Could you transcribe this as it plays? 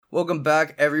Welcome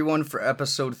back, everyone, for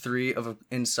episode 3 of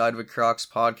Inside of a Crocs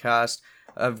podcast.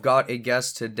 I've got a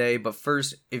guest today, but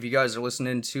first, if you guys are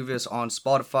listening to this on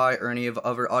Spotify or any of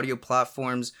other audio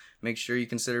platforms, make sure you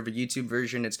consider the YouTube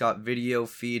version. It's got video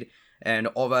feed and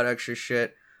all that extra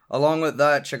shit. Along with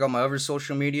that, check out my other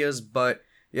social medias. But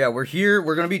yeah, we're here.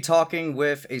 We're gonna be talking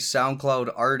with a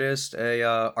SoundCloud artist,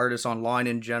 artist online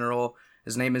in general.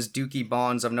 His name is Dookie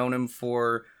Bonds. I've known him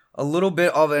for a little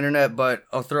bit off the internet, but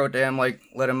I'll throw it to him,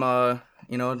 let him,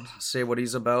 say what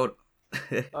he's about.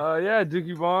 Yeah,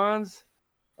 Dookie Bonds,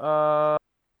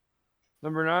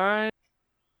 number 9,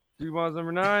 Dookie Bonds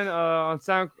number 9, on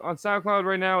SoundCloud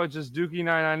right now, it's just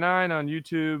Dookie999, on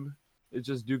YouTube, it's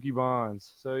just Dookie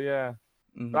Bonds, so yeah,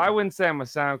 But I wouldn't say I'm a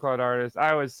SoundCloud artist,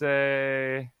 I would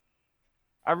say,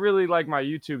 I really like my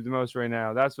YouTube the most right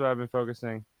now, that's what I've been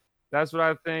focusing. That's what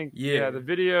I think. Yeah, the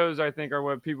videos I think are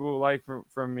what people like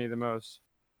from me the most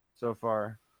so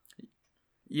far.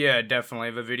 Yeah,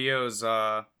 definitely. The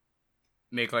videos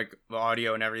make like the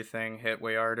audio and everything hit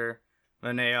way harder.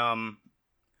 Then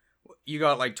you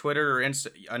got like Twitter or Insta.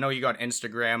 I know you got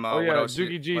Instagram. Oh yeah, what else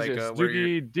Dookie Jesus, like,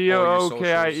 Dookie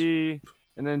Dookie,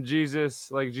 and then Jesus,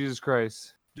 like Jesus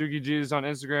Christ. Dookie Jesus on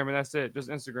Instagram, and that's it. Just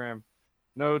Instagram,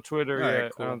 no Twitter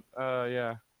yet. Cool.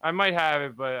 Yeah. I might have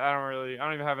it, but I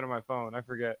don't even have it on my phone. I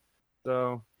forget.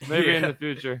 So maybe in the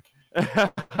future. No,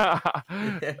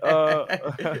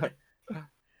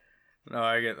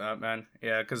 I get that, man.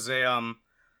 Yeah, because I'm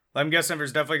guessing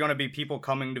there's definitely going to be people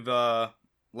coming to the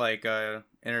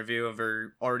interview if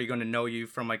they're already going to know you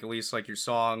from like at least like your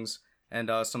songs and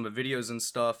some of the videos and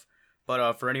stuff.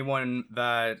 But for anyone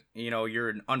that you're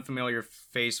an unfamiliar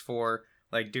face for,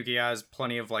 like Dookie has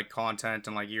plenty of like content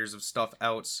and like years of stuff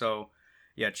out, so.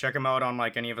 Yeah, check him out on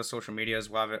like any of his social medias.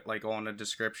 We'll have it like all in the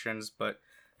descriptions. But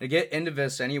to get into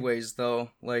this, anyways, though,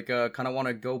 like kind of want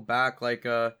to go back like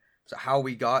to how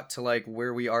we got to like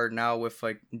where we are now with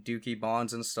like Dookie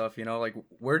Bonds and stuff. Like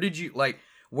where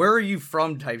are you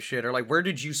from type shit, or like where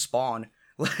did you spawn?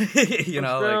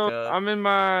 I'm in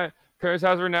my parents'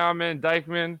 house right now. I'm in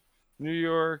Dykeman, New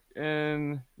York,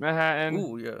 and Manhattan.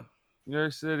 Ooh, yeah. New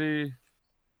York City,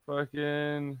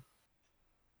 fucking.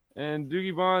 And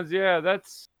Dookie Bonds, yeah,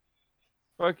 that's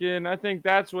fucking, I think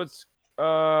that's what's,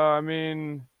 I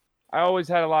always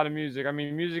had a lot of music.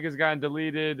 Music has gotten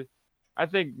deleted. I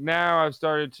think now I've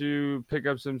started to pick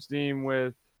up some steam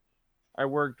I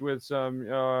worked with some,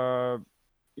 I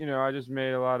just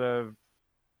made a lot of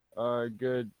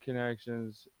good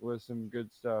connections with some good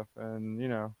stuff. And,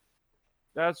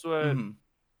 that's what,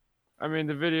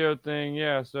 the video thing,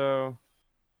 yeah, so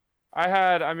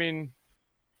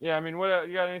yeah, what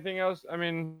you got? Anything else?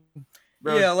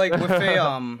 Bro. Yeah, like with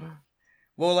a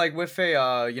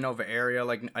the area,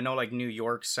 like I know like New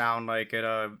York sound like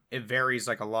it varies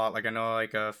like a lot. Like I know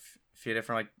like a few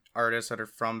different like artists that are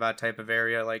from that type of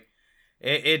area. Like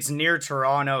it's near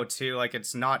Toronto too. Like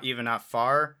it's not even that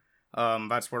far.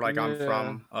 That's where like I'm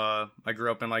from. I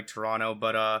grew up in like Toronto,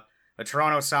 but the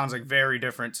Toronto sounds like very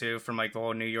different too from like the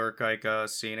whole New York like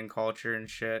scene and culture and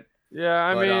shit.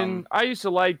 Yeah, I used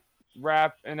to like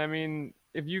rap, and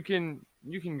if you can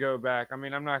go back.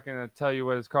 I'm not gonna tell you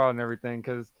what it's called and everything,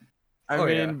 because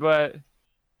but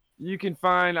you can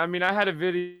find. I had a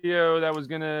video that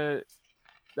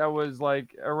was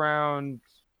like around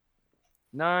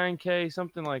 9K,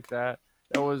 something like that.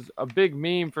 That was a big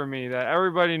meme for me. That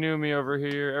everybody knew me over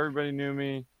here. Everybody knew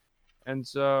me, and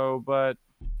so, but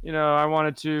I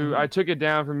wanted to. I took it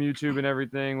down from YouTube and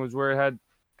everything. Was where it had.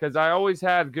 Because I always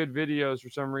had good videos for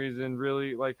some reason,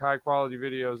 really like high quality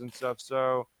videos and stuff.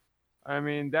 So,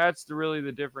 that's really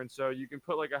the difference. So you can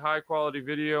put like a high quality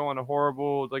video on a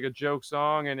horrible, like a joke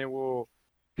song, and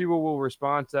people will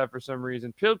respond to that for some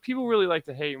reason. People really like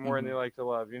to hate more than they like to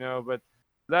love, but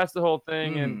that's the whole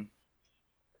thing. And,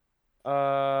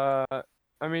 now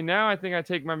I think I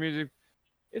take my music,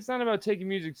 it's not about taking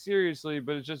music seriously,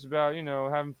 but it's just about,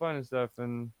 having fun and stuff.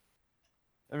 And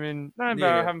not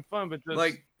about having fun, but just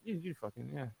like, you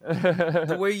fucking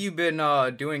the way you've been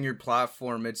doing your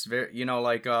platform, it's very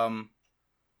like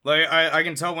I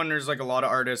can tell when there's like a lot of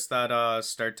artists that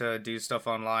start to do stuff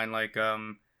online, like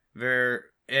they're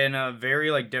in a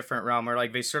very like different realm where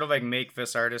like they sort of like make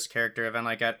this artist character and then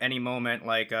like at any moment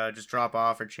like just drop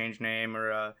off or change name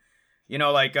or they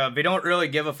don't really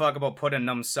give a fuck about putting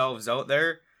themselves out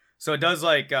there. So it does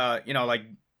like like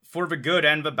for the good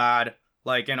and the bad.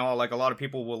 Like, like a lot of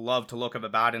people will love to look at the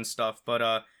bad and stuff,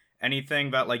 but anything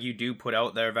that like you do put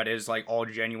out there that is like all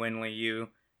genuinely you,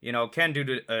 can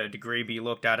to a degree be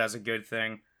looked at as a good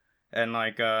thing. And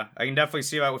like I can definitely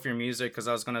see that with your music, because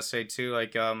I was gonna say too,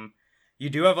 like you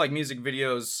do have like music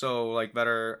videos, so like that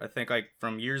are I think like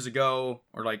from years ago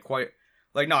or like quite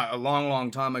like not a long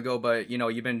time ago, but you know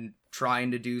you've been trying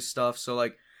to do stuff. So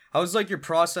like, how's like your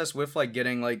process with like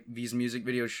getting like these music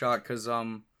videos shot? Cause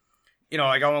you know,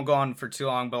 like I won't go on for too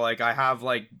long, but like I have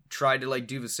like tried to like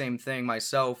do the same thing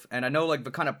myself, and I know like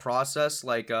the kind of process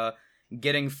like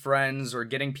getting friends or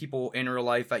getting people in real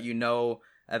life that you know,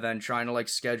 and then trying to like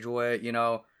schedule it. You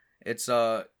know, it's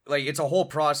like it's a whole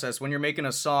process. When you're making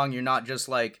a song, you're not just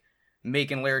like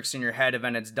making lyrics in your head and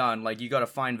then it's done. Like you got to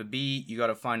find the beat, you got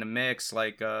to find a mix.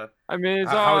 Like I mean,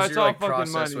 how's it's your all like fucking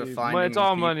process money. with finding It's these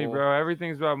all money, people? bro.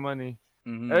 Everything's about money.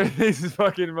 Mm-hmm. Everything's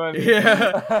fucking money.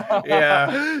 Yeah,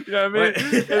 yeah. You know what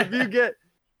I mean?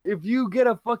 If you get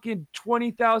a fucking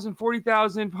 $20,000,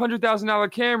 $40,000,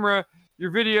 $100,000 camera, your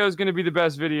video is gonna be the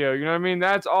best video. You know what I mean?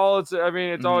 That's all it's. I mean,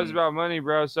 it's always about money,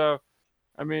 bro. So,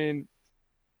 I mean,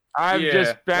 I've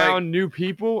just Yeah, like, found new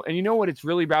people, and you know what it's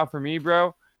really about for me,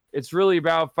 bro? It's really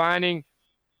about finding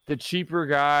the cheaper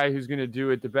guy who's gonna do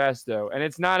it the best, though. And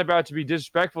it's not about to be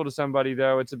disrespectful to somebody,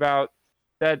 though. It's about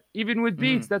that even with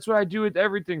beats, that's what I do with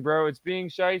everything, bro. It's being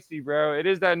shysty, bro. It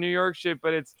is that New York shit,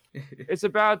 but it's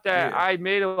about that. yeah. I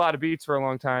made a lot of beats for a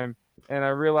long time, and I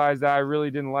realized that I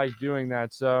really didn't like doing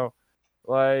that. So,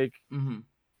 like,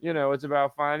 you know, it's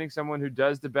about finding someone who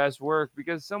does the best work,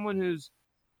 because someone who's,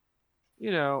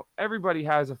 you know, everybody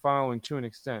has a following to an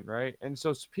extent, right? And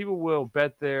so people will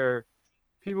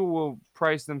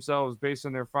price themselves based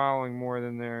on their following more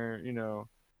than their, you know,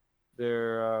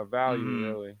 their value,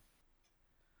 really.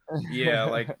 Yeah,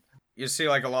 like you see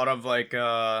like a lot of like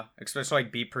especially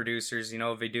like beat producers, you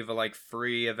know, they do the like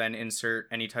free and then insert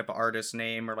any type of artist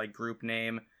name or like group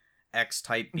name, X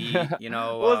type beat, you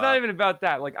know. Well, it's not even about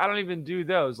that. Like, I don't even do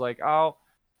those. Like, I'll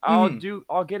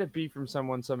get a beat from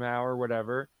someone somehow or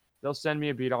whatever. They'll send me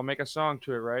a beat. I'll make a song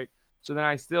to it, right? So then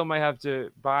I still might have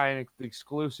to buy an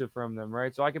exclusive from them,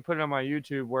 right? So I can put it on my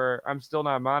YouTube where I'm still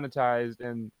not monetized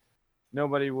and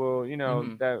nobody will, you know,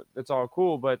 that's all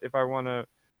cool. But if I want to,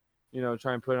 you know,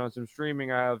 try and put it on some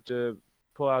streaming, I have to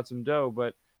pull out some dough.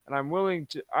 But and I'm willing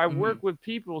to. I work with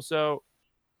people, so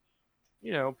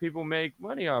you know, people make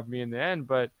money off me in the end.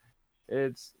 But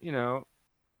it's, you know,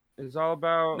 it's all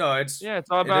about No, it's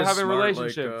all it about is having smart,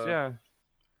 relationships. like Yeah.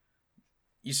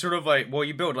 you sort of like, well,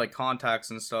 you build like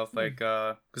contacts and stuff, like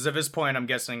because at this point I'm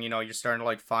guessing, you know, you're starting to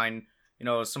like find, you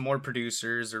know, some more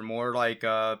producers or more like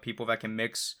people that can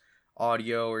mix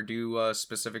audio or do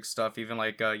specific stuff, even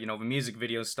like you know, the music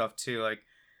video stuff too, like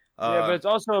Yeah, but it's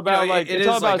also about, you know, like, it it's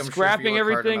all is like, about I'm sure if you scrapping look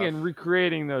hard everything enough. and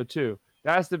recreating, though, too.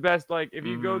 That's the best. Like, if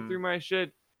you go through my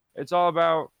shit, it's all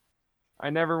about, I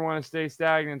never want to stay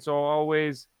stagnant. So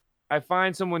I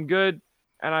find someone good,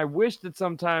 and I wish that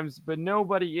sometimes, but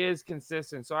nobody is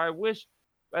consistent. So I wish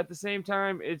at the same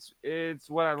time, it's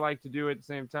what I like to do at the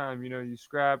same time. You know, you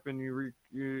scrap and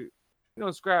you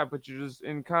don't scrap, but you're just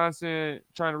in constant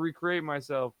trying to recreate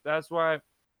myself. That's why,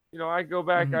 you know, I go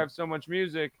back, I have so much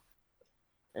music,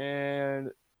 and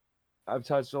I've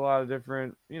touched a lot of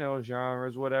different, you know,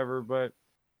 genres, whatever, but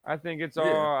I think it's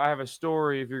all, I have a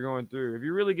story if you're going through. If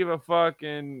you really give a fuck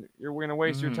and you're going to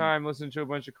waste your time listening to a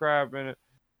bunch of crap and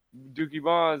Dookie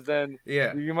Bonds, then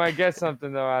Yeah. you might get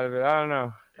something, though, out of it. I don't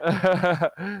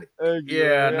know.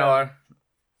 Yeah, no,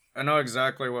 I know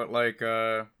exactly what like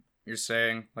you're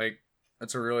saying. Like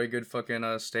that's a really good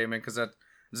fucking statement, because that's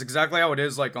exactly how it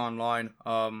is like online.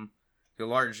 To a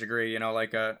large degree, you know,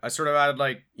 like I sort of had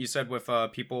like you said with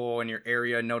people in your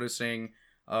area noticing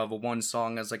the one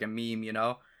song as like a meme, you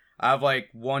know. I have like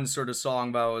one sort of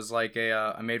song that was like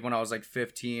I made when I was like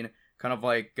 15, kind of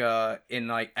like in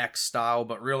like X style,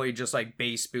 but really just like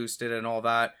bass boosted and all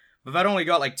that. But that only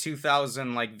got like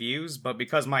 2,000 like views, but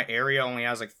because my area only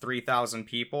has like 3,000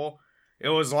 people, it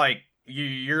was like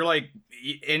you're like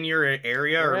in your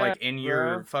area or like in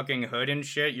your fucking hood and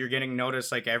shit, you're getting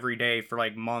noticed like every day for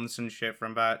like months and shit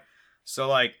from that. So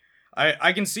like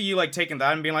I can see you like taking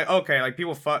that and being like, okay, like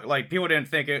people didn't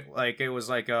think it was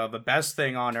like the best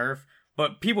thing on earth,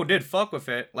 but people did fuck with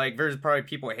it. Like there's probably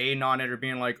people hating on it or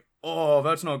being like, oh,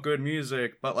 that's not good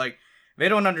music, but like they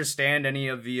don't understand any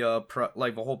of the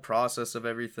like the whole process of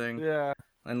everything. Yeah.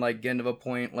 And like getting to the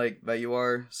point like that you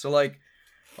are. So like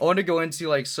I want to go into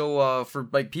like, so for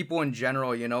like people in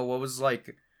general, you know, what was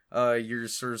like your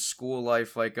sort of school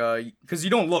life like, because you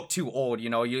don't look too old, you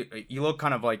know, you look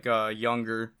kind of like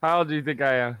younger. How old do you think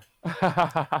I am?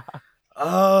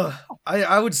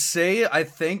 I would say I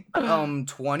think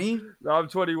 20. No, I'm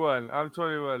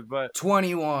 21. But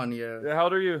 21, yeah. How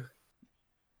old are you?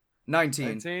 19.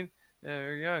 19? Yeah,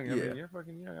 you're young. I mean, you're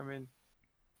fucking young. I mean,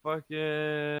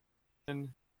 fucking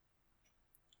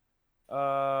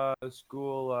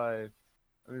school life.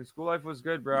 I mean, school life was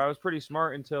good, bro. I was pretty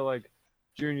smart until like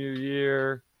junior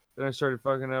year. Then I started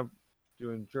fucking up,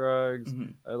 doing drugs,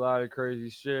 a lot of crazy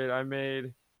shit. I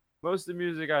made most of the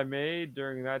music I made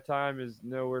during that time is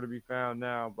nowhere to be found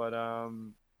now. But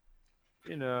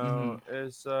you know,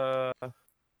 it's So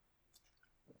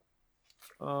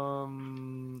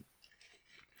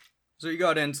you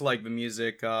got into like the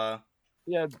music, yeah,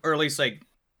 or at least like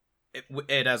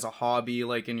it as a hobby,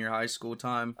 like in your high school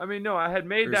time. I mean, no, I had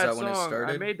made Or is that that when it song. I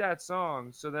started? made that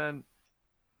song. So then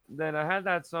I had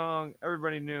that song.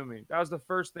 Everybody knew me. That was the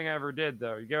first thing I ever did,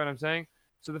 though. You get what I'm saying?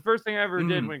 So the first thing I ever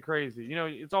did went crazy. You know,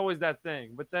 it's always that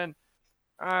thing. But then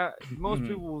most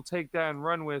people will take that and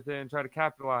run with it and try to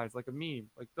capitalize like a meme.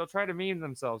 Like they'll try to meme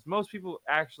themselves. Most people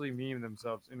actually meme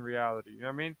themselves in reality. You know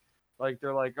what I mean? Like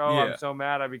they're like, oh, I'm so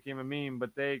mad I became a meme,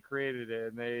 but they created it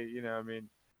and they, you know, what I mean,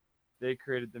 they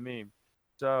created the meme.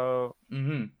 So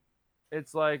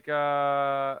it's like,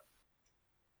 I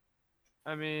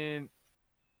mean,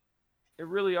 it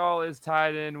really all is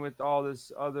tied in with all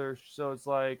this other. So it's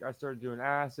like I started doing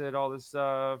acid, all this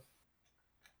stuff.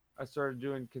 I started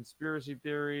doing conspiracy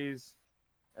theories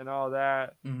and all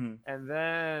that. And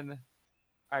then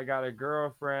I got a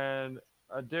girlfriend.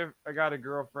 I got a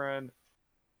girlfriend.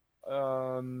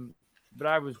 But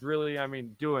I was really, I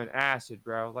mean, doing acid,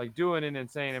 bro. Like doing an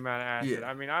insane amount of acid. Yeah.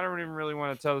 I mean, I don't even really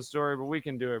want to tell the story, but we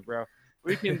can do it, bro.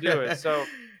 We can do it. So yeah,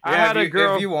 I had a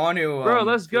girl. If you want to, bro,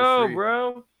 let's go, free.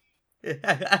 bro.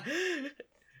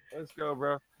 Let's go,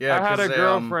 bro. Yeah, I had a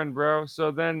girlfriend, bro.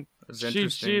 So then she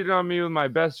cheated on me with my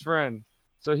best friend.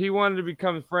 So he wanted to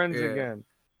become friends again.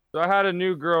 So I had a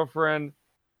new girlfriend.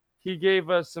 He gave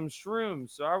us some shrooms.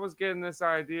 So I was getting this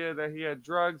idea that he had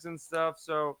drugs and stuff.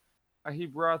 So he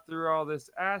brought through all this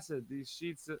acid, this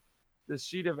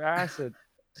sheet of acid.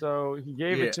 So he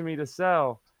gave it to me to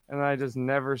sell. And I just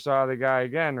never saw the guy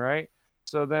again, right?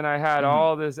 So then I had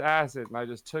all this acid, and I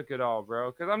just took it all,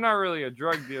 bro. Because I'm not really a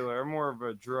drug dealer. I'm more of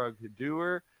a drug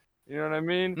doer. You know what I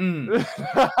mean?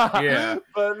 Yeah.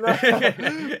 but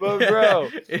bro,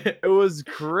 it was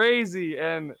crazy.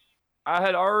 And I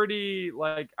had already,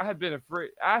 like, I had been afraid.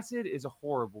 Acid is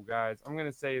horrible, guys. I'm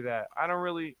going to say that. I don't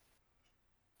really...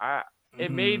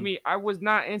 It made me... I was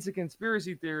not into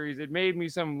conspiracy theories. It made me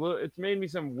some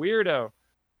weirdo.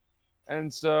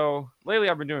 And so lately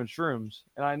I've been doing shrooms,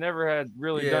 and I never had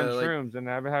really done shrooms, and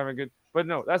I've been having good. But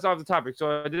no, that's off the topic.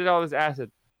 So I did all this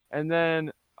acid, and then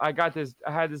I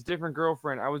had this different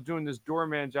girlfriend. I was doing this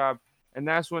doorman job, and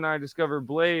that's when I discovered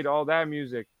Blade, all that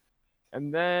music,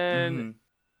 and then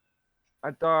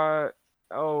I thought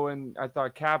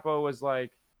Capo was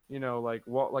like, you know,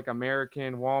 like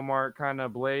American Walmart kind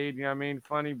of Blade. You know what I mean?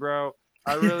 Funny, bro.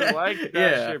 I really liked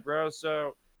that shit, bro.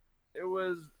 So it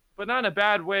was. But not in a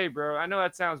bad way, bro. I know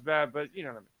that sounds bad, but you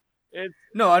know what I mean.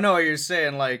 No, I know what you're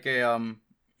saying. Like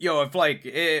if like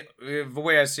the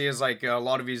way I see it is like a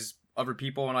lot of these other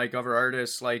people and like other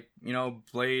artists, like you know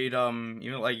Blade,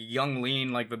 you know like Young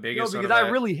Lean, like the biggest. No, because I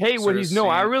really hate what he's. No,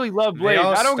 I really love Blade.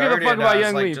 I don't give a fuck about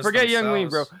Young Lean. Forget Young Lean,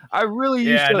 bro. I really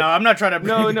used to. No, I'm not trying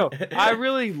to. No. I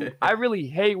really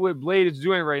hate what Blade is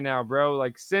doing right now, bro.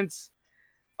 Like since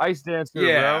Ice Dancer,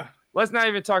 bro. Let's not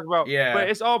even talk about. But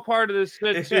it's all part of this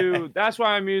shit too. That's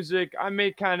why I'm music. I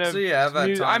make kind of. So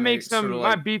music. I make some. Sort of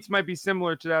my beats might be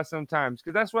similar to that sometimes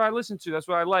because that's what I listen to. That's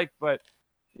what I like. But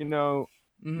you know,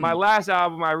 my last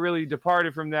album, I really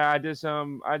departed from that. I did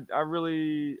some. I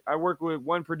worked with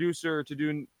one producer to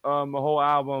do a whole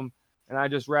album, and I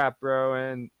just rap, bro.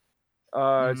 And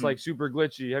it's like super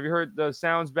glitchy. Have you heard the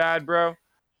Sounds Bad, bro?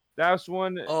 That's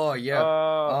one. Oh yeah.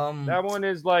 That one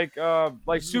is like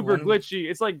super glitchy.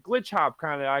 It's like glitch hop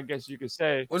kind of, I guess you could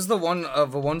say. What's the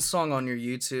one song on your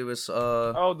YouTube? Is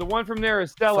Oh, the one from there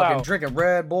is Stella. Fucking drinking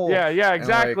Red Bull. Yeah,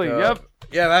 exactly. Like, yep.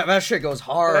 Yeah, that shit goes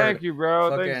hard. Thank you,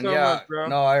 bro. Thanks so much, bro.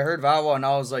 No, I heard that one.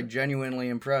 I was like genuinely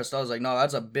impressed. I was like, no,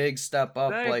 that's a big step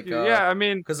up. Thank you. Yeah, I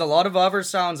mean, because a lot of other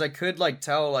sounds I could like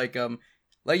tell like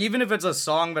even if it's a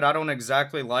song that I don't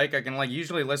exactly like, I can like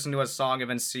usually listen to a song and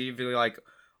then see if like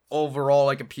overall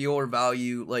like appeal or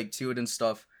value like to it and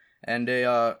stuff. And they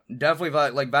definitely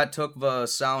that took the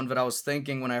sound that I was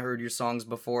thinking when I heard your songs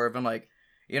before and like,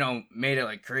 you know, made it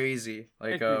like crazy.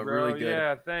 Like really good.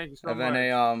 Yeah, thank you so much. And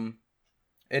then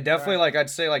it definitely like I'd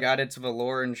say like added to the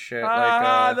lore and shit.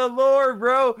 The lore,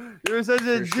 bro. You're such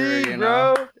a G, sure,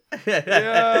 bro.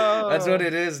 Yeah. That's what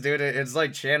it is, dude. It's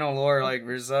like channel lore. Like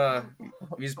there's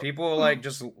these people like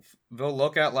just they'll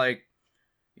look at like,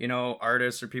 you know,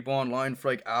 artists or people online for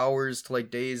like hours to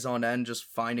like days on end just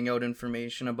finding out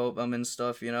information about them and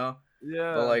stuff, you know?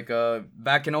 Yeah. But like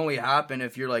that can only happen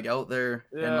if you're like out there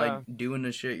and like doing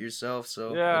the shit yourself.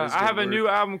 So yeah, I have a new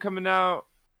album coming out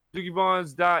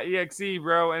DookieBonds.exe,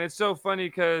 bro, and it's so funny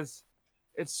because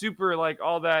it's super like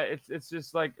all that. It's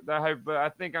just like that hype, but I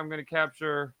think I'm gonna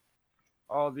capture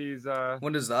all these.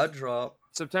 When does that drop?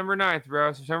 September 9th,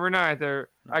 bro. September 9th.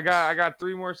 Nice. I got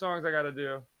 3 more songs I gotta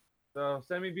do. So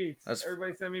send me beats.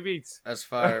 Everybody send me beets. That's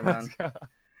fire, man.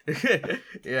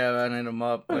 Yeah, man, hit them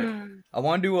up. Like, I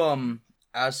wanted to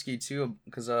ask you too,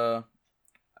 because I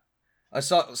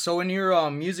saw, so in your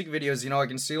music videos, you know, I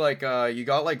can see like you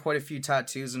got like quite a few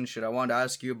tattoos and shit. I wanted to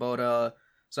ask you about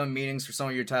some meanings for some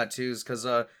of your tattoos, because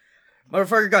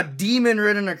motherfucker got demon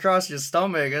written across your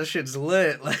stomach. That shit's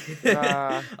lit. Like,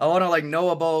 I want to like know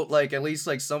about like at least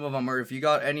like some of them, or if you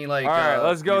got any like. All right,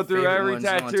 let's go through every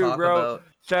tattoo, bro. About.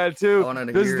 Tattoo.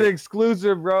 This is the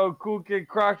exclusive, bro. Cool Kid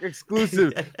Croc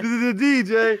exclusive. This is the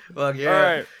DJ. Fuck yeah. All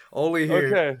right. Only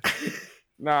here. Okay.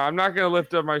 Nah, I'm not gonna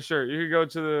lift up my shirt. You can go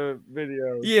to the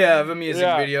video. Yeah, the music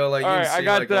video. Like, all right, I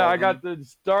got the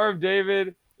Star of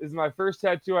David. Is my first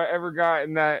tattoo I ever got,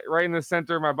 in that right in the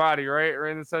center of my body, right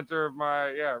in the center of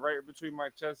my right between my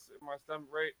chest and my stomach,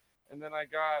 right. And then I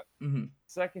got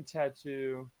second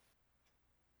tattoo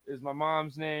is my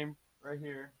mom's name right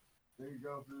here. There you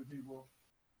go for the people.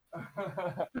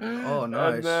 Oh,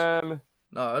 nice. And then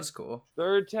no, that's cool.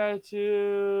 Third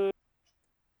tattoo.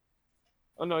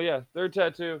 Oh no, yeah, third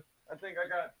tattoo. I think I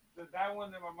got that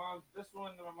one and my mom's. This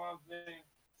one and my mom's name.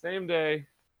 Same day.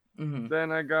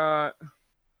 Then I got.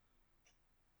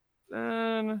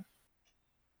 Then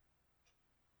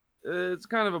it's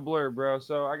kind of a blur, bro.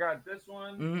 So I got this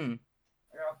one.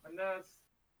 I got finesse.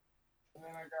 And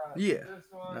then I got this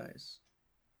one. Nice.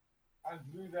 I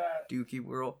drew that. Dookie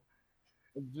World.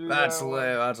 That's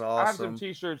lit. That's awesome. I have some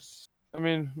t-shirts. I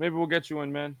mean, maybe we'll get you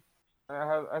one, man. I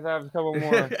have a couple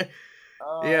more.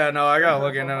 Yeah, no, I gotta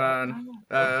look into that.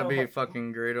 That'd be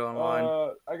fucking great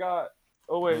online. I got.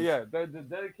 Oh wait, yeah, the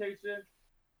dedication,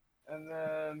 and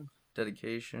then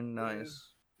dedication. Nice.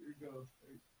 Here you go.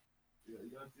 Yeah,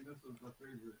 you gotta see, this one's my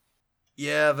favorite.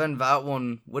 Yeah, then that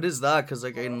one. What is that? Cause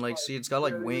like I can like see it's got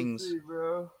like wings. See,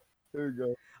 bro. Here we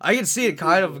go. I can see it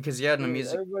kind of because in the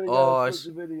music. Oh, I see.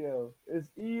 The video. It's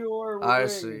Eeyore. I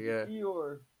see. Yeah.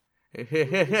 Eeyore.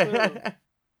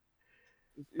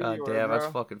 God damn, that's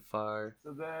fucking fire.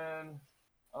 So then,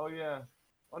 oh yeah,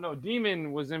 oh no,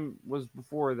 Demon was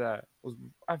before that.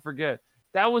 I forget.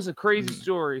 That was a crazy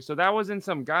story. So that was in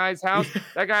some guy's house.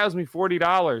 That guy owes me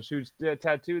 $40 who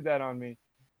tattooed that on me.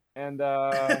 And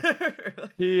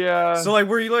he so like,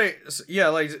 were you like, yeah,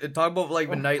 like talk about like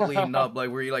the night leading up, like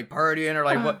were you like partying or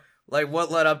like what? Like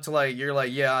what led up to like you're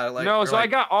like yeah like no, so like, I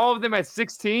got all of them at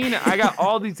 16. I got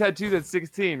all these tattoos at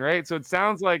 16, right? So it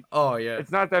sounds like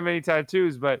it's not that many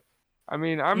tattoos, but I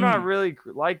mean I'm not really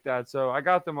like that. So I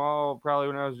got them all probably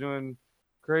when I was doing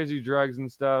crazy drugs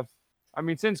and stuff. I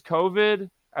mean since COVID,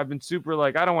 I've been super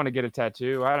like I don't want to get a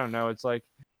tattoo. I don't know. It's like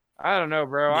I don't know,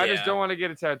 bro. I just don't want to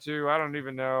get a tattoo. I don't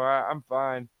even know. I'm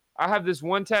fine. I have this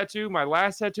one tattoo. My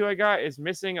last tattoo I got is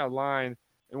missing a line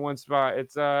in one spot.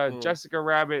 It's Jessica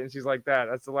Rabbit, and she's like that.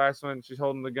 That's the last one. She's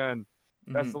holding the gun.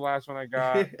 That's the last one I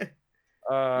got.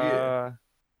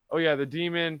 Oh yeah, the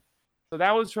demon. So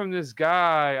that was from this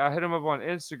guy. I hit him up on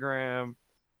Instagram.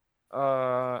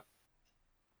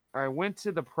 I went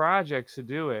to the projects to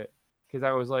do it because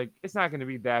I was like, it's not going to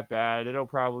be that bad. It'll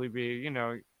probably be, you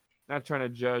know, not trying to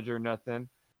judge or nothing.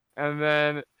 And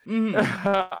then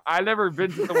I never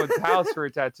been to someone's house for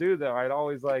a tattoo though. I'd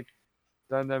always like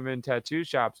done them in tattoo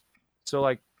shops. So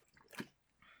like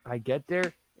I get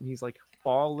there and he's like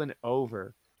falling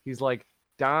over. He's like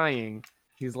dying.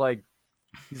 He's like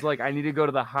I need to go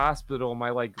to the hospital.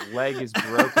 My like leg is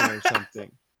broken or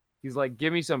something. He's like,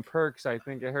 give me some perks. I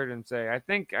think I heard him say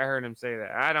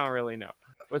that. I don't really know.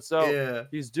 But so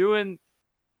he's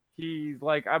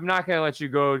like, I'm not gonna let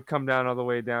you come down all the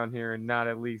way down here and not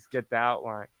at least get the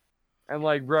outline. And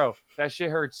like, bro, that shit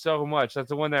hurts so much. That's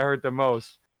the one that hurt the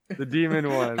most. The demon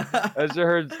one. That shit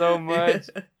hurt so much.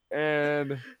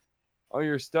 And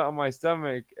on my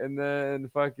stomach. And then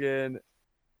fucking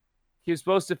he was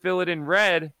supposed to fill it in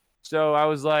red. So I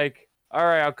was like, all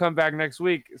right, I'll come back next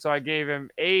week. So I gave him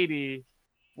 80,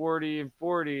 40, and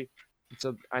 40.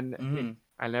 So I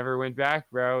never went back,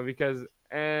 bro,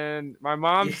 and my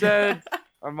mom said,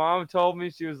 my mom told me,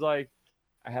 she was like,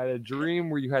 I had a dream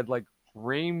where you had like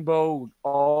rainbow,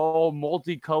 all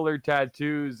multicolored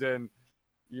tattoos, and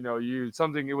you know,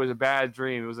 it was a bad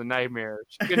dream. It was a nightmare.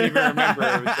 She couldn't even remember.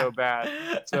 It was so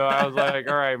bad. So I was like,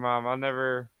 all right, mom, I'll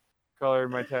never color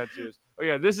my tattoos. Oh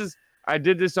yeah, I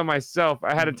did this on myself.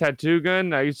 I had a tattoo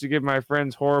gun. I used to give my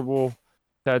friends horrible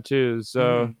tattoos.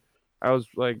 So I was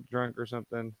like drunk or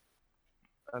something.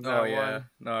 Oh yeah,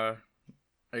 no,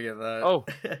 I get that. Oh,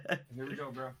 here we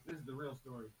go, bro. This is the real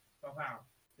story. Oh, how?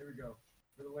 Here we go.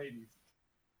 For the ladies.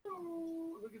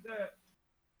 Oh, look at that.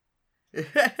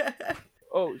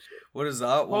 Oh, shit. What is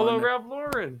that one? Polo Ralph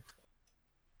Lauren.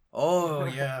 Oh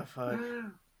yeah, fuck.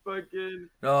 Fucking.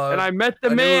 And I met the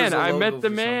man. I met the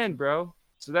man, bro.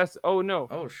 So that's. Oh no.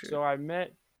 Oh shit. So I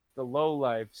met the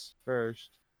lowlifes first.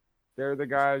 They're the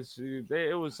guys who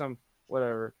it was some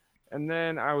whatever. And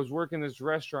then I was working this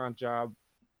restaurant job,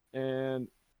 and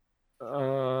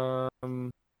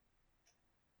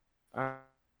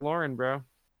Lauren, bro,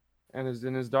 and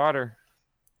his daughter.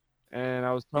 And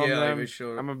I was telling them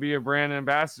I'm gonna be a brand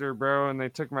ambassador, bro, and they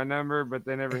took my number, but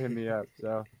they never hit me up.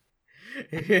 So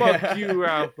fuck you,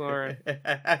 Ralph Lauren.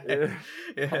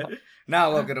 Yeah.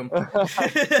 Now look at him.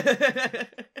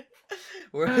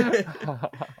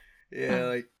 Yeah,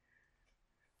 like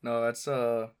no, that's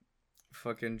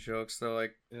fucking jokes though.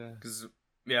 Like, cause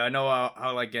I know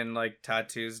how like getting like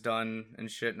tattoos done and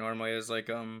shit normally is like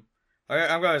I'm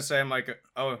gonna say I'm like,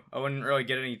 I wouldn't really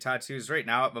get any tattoos right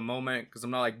now at the moment because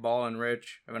I'm not like balling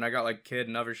rich. I mean, I got like kid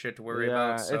and other shit to worry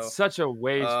about. So. It's such a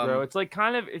waste, bro. It's like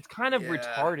kind of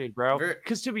retarded, bro.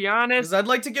 Because to be honest, I'd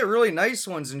like to get really nice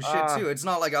ones and shit too. It's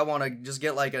not like I want to just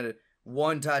get like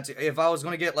one tattoo. If I was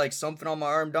gonna get like something on my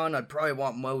arm done, I'd probably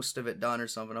want most of it done or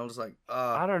something. I was like,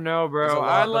 I don't know, bro.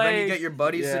 But then you get your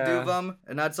buddies to do them,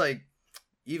 and that's like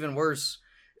even worse.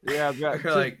 Yeah,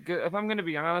 like, if I'm gonna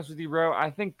be honest with you, bro,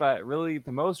 I think that really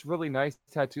the most really nice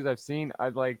tattoos I've seen, I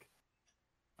think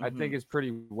is pretty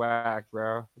whack,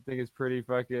 bro. I think it's pretty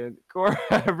fucking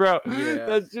bro. Yeah.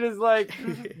 That's just like,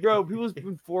 bro, people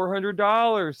spend $400,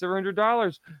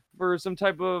 $700 for some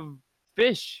type of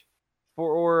fish,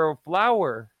 or a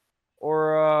flower,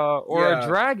 or a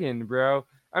dragon, bro.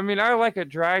 I mean, I like a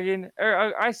dragon.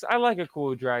 I like a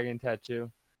cool dragon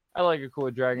tattoo. I like a cool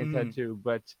dragon tattoo,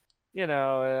 but. You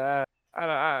know, I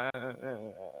don't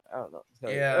know.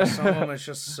 Yeah, some of them it's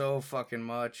just so fucking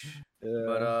much. Yeah.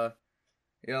 But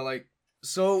like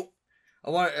so, I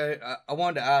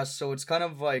wanted to ask. So it's kind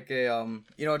of like a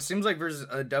it seems like there's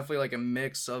definitely like a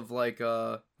mix of like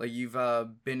you've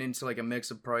been into like a mix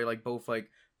of probably like both like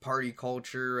party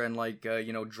culture and like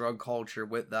drug culture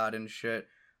with that and shit.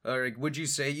 Like, would you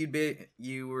say you've been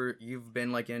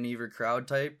like in either crowd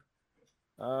type?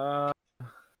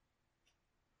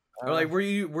 Or like were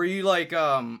you like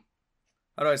how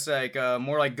do I say like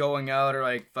more like going out or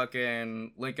like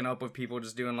fucking linking up with people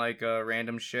just doing like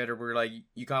random shit, or were like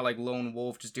you kind of like lone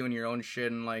wolf just doing your own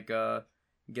shit and like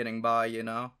getting by, you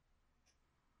know?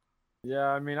 Yeah,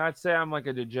 I mean I'd say I'm like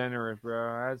a degenerate,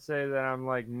 bro. I'd say that I'm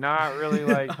like not really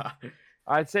like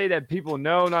I'd say that people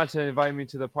know not to invite me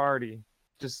to the party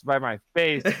just by my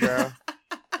face, bro.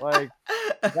 Like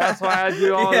that's why I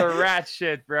do all the rat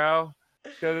shit, bro.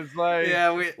 Because it's like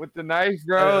with the knife,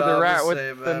 bro, the rat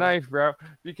with the knife, bro.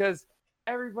 Because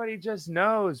everybody just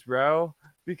knows, bro.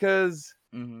 Because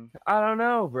I don't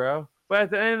know, bro. But at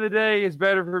the end of the day, it's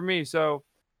better for me. So,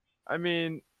 I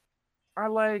mean, I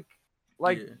like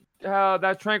how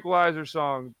that Tranquilizer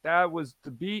song. That was the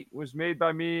beat was made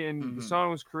by me, and the song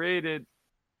was created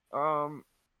the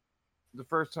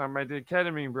first time I did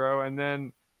ketamine, bro. And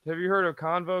then have you heard of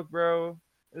Convoke, bro?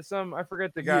 It's I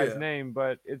forget the guy's name,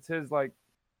 but it's his like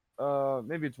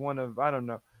maybe it's one of, I don't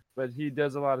know, but he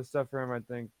does a lot of stuff for him, I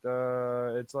think.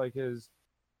 It's like he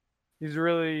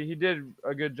did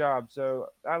a good job. So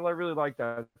I really like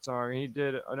that song. He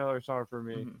did another song for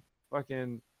me.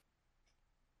 Fucking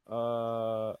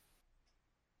bro,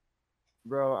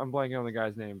 I'm blanking on the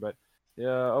guy's name, but yeah,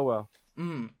 oh well.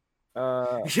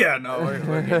 Yeah, no,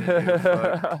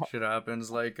 we're shit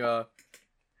happens. Like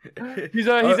he's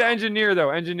an engineer though,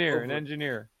 an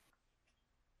engineer.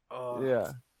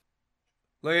 Yeah.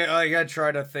 Like I gotta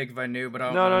try to think if I knew, but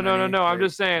I don't No. I'm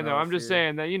just saying though. I'm just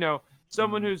saying that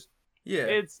someone who's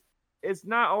It's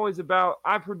not always about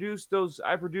I produced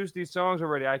these songs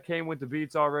already. I came with the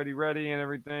beats already ready and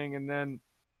everything, and then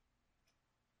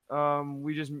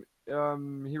we just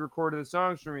he recorded the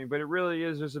songs for me. But it really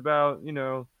is just about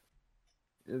the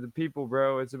people,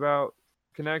 bro. It's about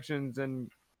connections,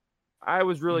 and I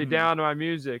was really down to my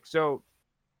music. So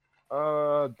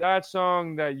that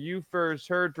song that you first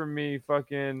heard from me,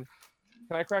 fucking,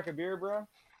 can I crack a beer, bro?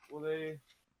 Will they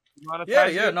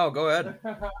monetize you? No, go ahead.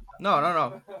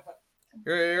 No.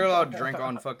 You're allowed to drink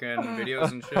on fucking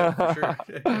videos and shit for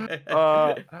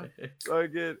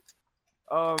sure.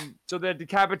 So that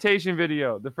decapitation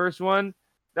video, the first one,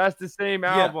 that's the same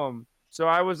album. So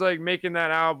I was like making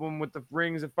that album with the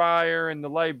Rings of Fire and the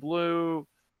light blue,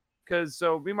 because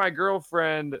me and my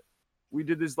girlfriend, we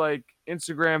did this like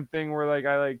Instagram thing where like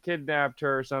I like kidnapped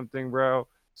her or something, bro.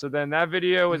 So then that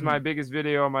video is my biggest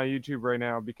video on my YouTube right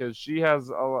now because she had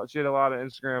a lot of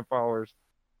Instagram followers.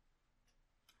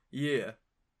 Yeah.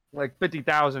 Like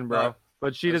 50,000, bro.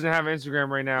 But she doesn't have Instagram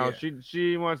right now. Yeah.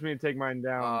 She wants me to take mine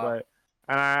down, but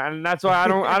and that's why I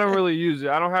don't really use it.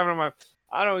 I don't have it on my.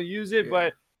 I don't use it,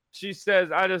 but she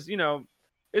says I just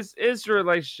it's a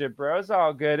relationship, bro. It's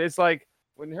all good. It's like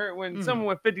when someone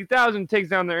with 50,000 takes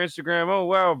down their Instagram. Oh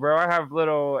well, bro. I have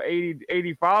little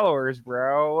 80 followers,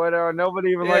 bro. What? Nobody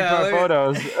even likes my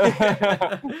photos.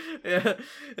 Yeah,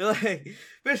 like,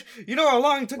 bitch, you know how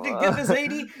long it took to get this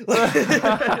 80?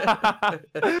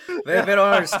 They don't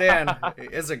understand.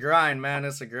 It's a grind, man.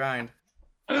 It's a grind.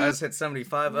 I just hit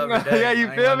 75 every day. Yeah, you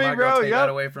feel me, bro? Take that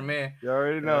away from me. You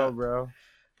already know, bro.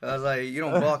 I was like, you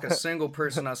don't block a single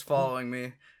person that's following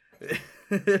me.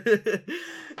 That's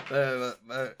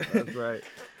right.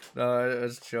 No,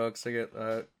 it's jokes. I get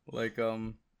that. Like,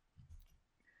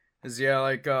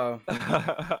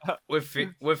 with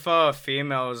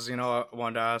females, I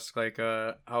wanted to ask, like,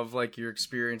 how have, like, your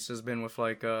experience has been with,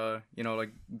 like,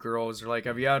 like, girls, or, like,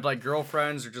 have you had, like,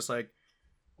 girlfriends, or just, like,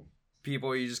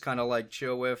 people you just kind of, like,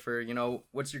 chill with, or,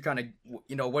 what's your kind of,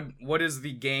 what is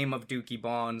the game of Dookie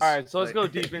Bonds? All right, so let's go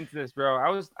deep into this,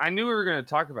 bro. I knew we were going to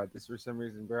talk about this for some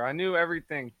reason, bro. I knew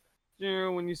everything.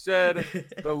 When you said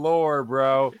the lore,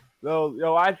 bro.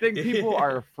 I think people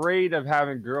are afraid of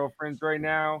having girlfriends right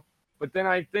now, but then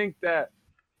I think that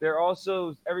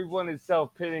everyone is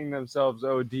self-pitting themselves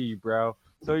OD, bro.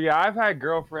 So, yeah, I've had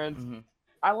girlfriends. Mm-hmm.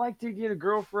 I like to get a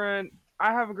girlfriend.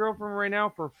 I have a girlfriend right now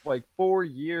for like 4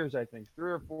 years, I think.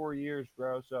 3 or 4 years,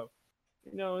 bro. So,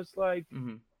 it's like,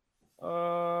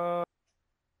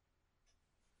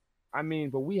 I mean,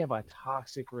 but we have a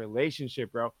toxic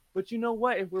relationship, bro. But you know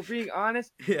what? If we're being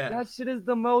honest, that shit is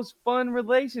the most fun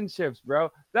relationships, bro.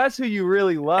 That's who you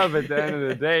really love at the end of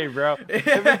the day, bro. If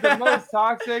it's the most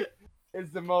toxic,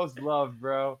 it's the most loved,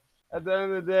 bro. At the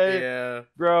end of the day,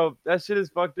 bro, that shit is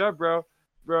fucked up, bro.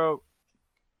 Bro,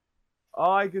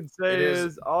 all I can say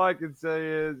is,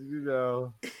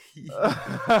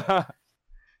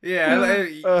 Yeah,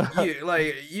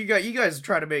 you guys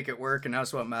try to make it work, and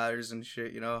that's what matters and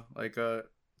shit, like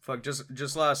fuck,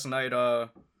 just last night,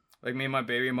 like, me and my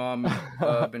baby mom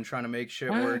been trying to make shit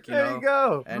work, There you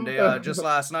go. And just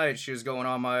last night she was going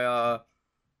on my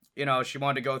she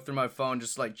wanted to go through my phone,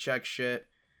 just like check shit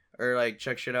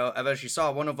out, and then she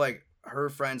saw one of, like, her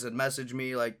friends had messaged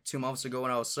me like 2 months ago when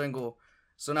I was single.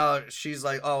 So now she's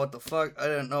like, oh, what the fuck? I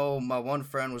didn't know my one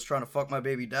friend was trying to fuck my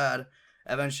baby dad.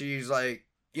 And then she's like,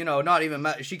 not even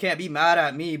mad. She can't be mad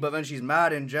at me, but then she's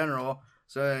mad in general.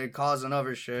 So it causing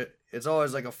other shit. It's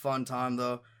always like a fun time,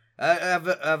 though. At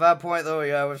that point,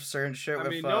 though, with certain shit, I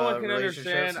mean, no one can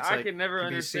understand. I can never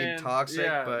understand. Toxic,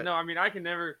 but no, I mean, I can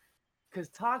never, because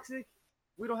toxic.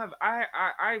 We don't have.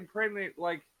 I'm pregnant.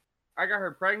 Like, I got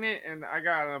her pregnant, and I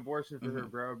got an abortion for her,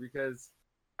 bro, because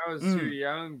I was too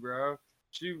young, bro.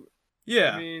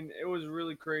 I mean, it was a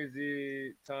really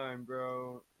crazy time,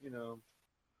 bro.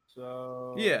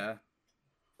 So. Yeah.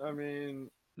 I mean.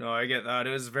 No, I get that.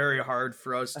 It was very hard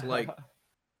for us to, like.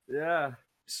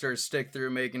 Stick through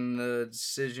making the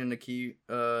decision to keep,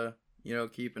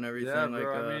 keeping everything. Yeah,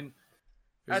 bro. I mean,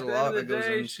 at the end of the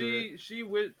day, she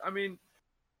would. I mean,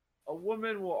 a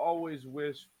woman will always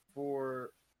wish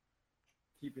for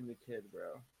keeping the kid,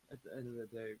 bro. At the end of the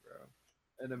day, bro.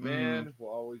 And a man will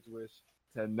always wish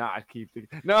to not keep the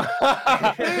no.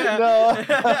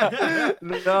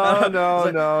 It's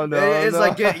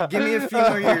like, give me a few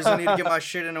more years. I need to get my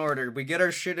shit in order. We get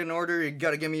our shit in order. You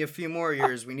gotta give me a few more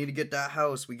years. We need to get that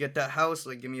house. We get that house.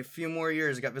 Like, give me a few more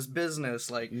years. I got this business.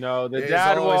 Like, no, the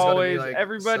dad will always. Like,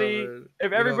 everybody,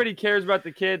 if everybody cares about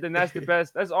the kid, then that's the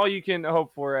best. That's all you can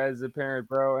hope for as a parent,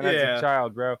 bro, and as a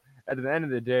child, bro. At the end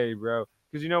of the day, bro,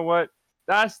 because you know what?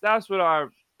 That's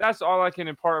all I can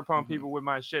impart upon people with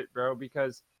my shit, bro.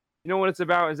 Because you know what it's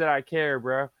about is that I care,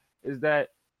 bro. Is that,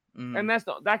 and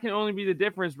that can only be the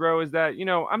difference, bro. Is that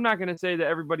I'm not gonna say that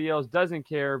everybody else doesn't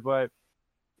care, but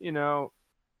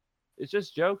it's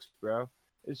just jokes, bro.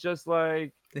 It's just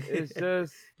like it's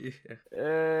just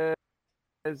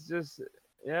it's just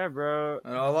bro.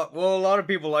 A lot of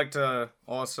people like to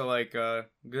also like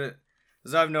good.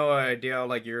 Cause I have no idea how,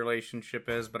 like, your relationship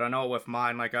is, but I know with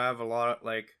mine, like, I have a lot of,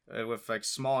 like, with, like,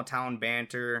 small town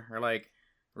banter or, like,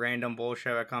 random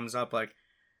bullshit that comes up, like,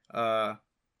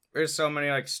 there's so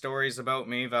many, like, stories about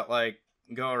me that, like,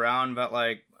 go around that,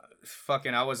 like,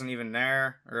 fucking I wasn't even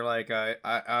there, or, like,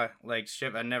 I like,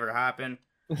 shit that never happened.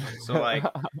 So, like,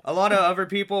 a lot of other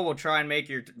people will try and make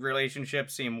your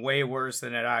relationship seem way worse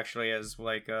than it actually is,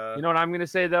 like, You know what I'm gonna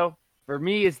say, though? For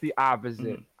me, it's the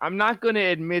opposite. I'm not going to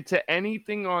admit to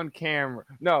anything on camera.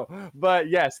 No, but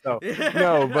yes, though.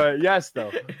 No, but yes,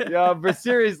 though. Yeah, but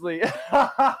seriously.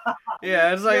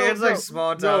 Yeah, it's like No, it's bro. like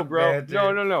small No, talk bro.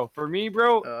 banter. No. For me,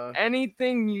 bro,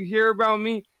 anything you hear about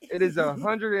me, it is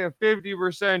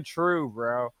 150% true,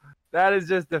 bro. That is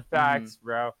just the facts,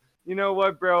 bro. You know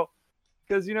what, bro?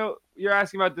 Because you're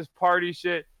asking about this party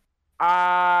shit.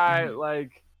 I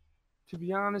like, to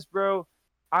be honest, bro.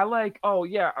 I like,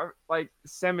 like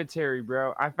Cemetery,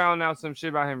 bro. I found out some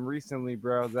shit about him recently,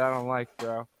 bro, that I don't like,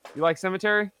 bro. You like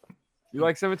Cemetery? You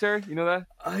like Cemetery? You know that?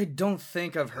 I don't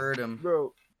think I've heard him,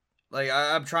 bro. Like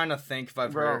I'm trying to think if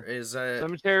I've heard. Is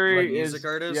Cemetery like music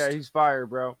artist? Yeah, he's fire,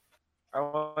 bro. I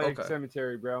like Okay.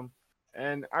 Cemetery, bro.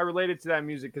 And I related to that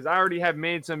music because I already have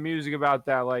made some music about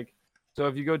that. Like, so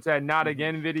if you go to that Not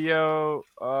Again video,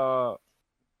 oh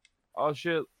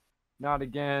shit, Not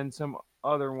Again, some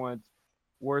other ones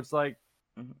where it's like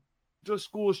just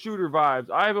school shooter vibes.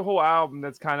 I have a whole album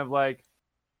that's kind of like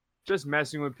just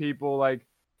messing with people, like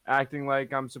acting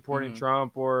like I'm supporting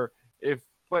Trump, or if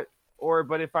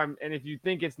you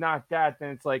think it's not that, then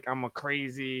it's like I'm a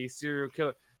crazy serial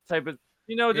killer type of,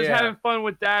 just having fun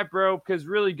with that, bro. Because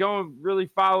really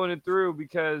following it through.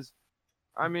 Because,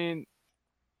 I mean,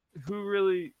 who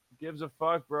really gives a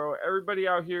fuck, bro? Everybody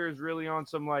out here is really on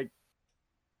some like.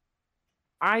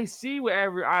 I see what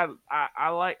I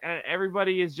like, and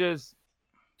everybody is just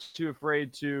too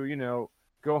afraid to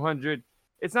go 100.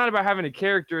 It's not about having a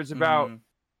character. It's about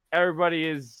everybody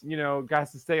is,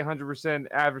 got to stay 100%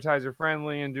 advertiser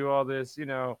friendly and do all this,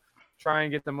 try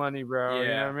and get the money, bro. Yeah. You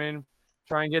know what I mean?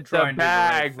 Try and get the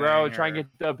bag, bro. Try and get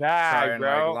the bag,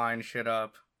 bro. Like line shit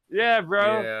up. Yeah,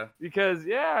 bro. Yeah. Because,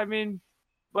 I mean,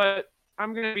 but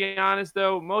I'm going to be honest,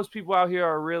 though. Most people out here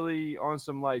are really on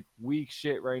some, like, weak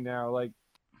shit right now. Like,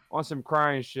 on some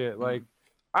crying shit. Like,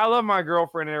 I love my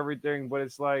girlfriend and everything, but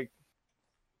it's like,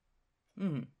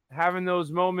 having those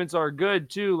moments are good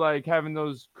too. Like having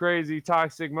those crazy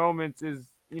toxic moments is,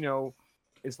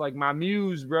 it's like my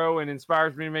muse, bro, and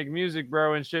inspires me to make music,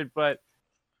 bro, and shit. But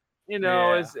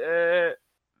it's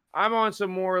I'm on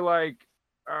some more like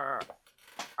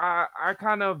I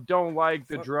kind of don't like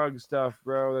the drug stuff,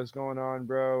 bro, that's going on,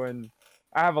 bro, and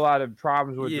I have a lot of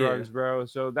problems with drugs, bro.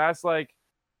 So that's like,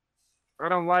 I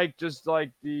don't like just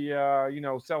like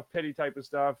the self-pity type of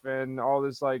stuff and all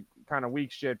this like kind of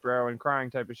weak shit, bro, and crying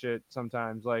type of shit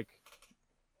sometimes. Like,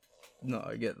 no,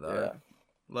 I get that.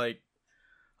 Like,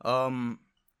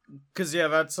 cause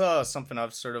that's something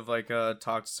I've sort of like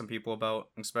talked to some people about,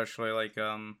 especially like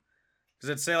cause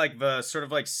I'd say like the sort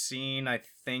of like scene I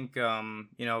think we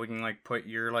can like put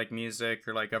your like music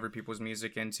or like other people's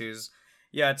music into is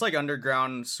it's like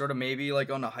underground, sort of maybe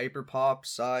like on a hyper pop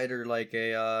side or like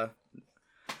a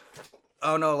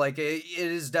oh no, like it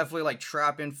is definitely like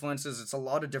trap influences. It's a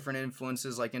lot of different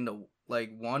influences like into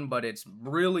like one, but it's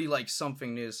really like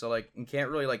something new. So like you can't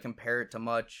really like compare it to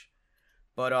much.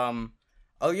 But a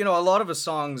lot of the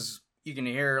songs you can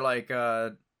hear like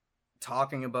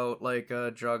talking about like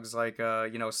drugs, like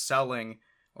selling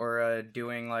or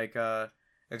doing like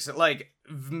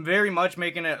very much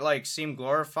making it like seem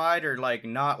glorified or like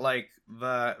not like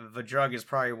the drug is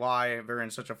probably why they're in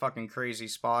such a fucking crazy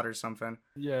spot or something.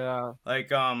 Yeah.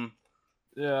 Like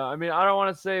yeah, I mean, I don't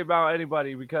want to say about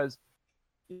anybody because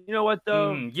you know what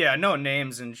though? Yeah, no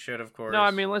names and shit, of course. No,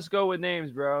 I mean, let's go with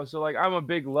names, bro. So like I'm a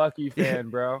big Lucky fan,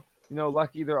 bro.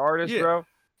 Lucky, their artist, bro.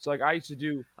 So like I used to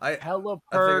do hella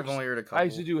perks. I think I've only heard a couple. I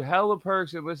used to do hella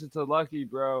perks and listen to Lucky,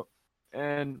 bro.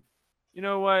 And you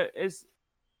know what? It's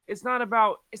not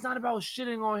about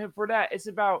shitting on him for that. It's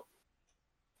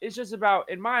just about,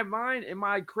 in my mind, in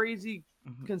my crazy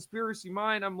conspiracy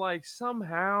mind, I'm like,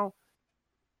 somehow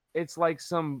it's like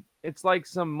some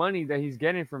money that he's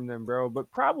getting from them, bro. But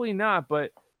probably not.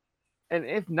 And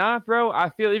if not, bro, I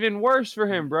feel even worse for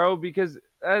him, bro, because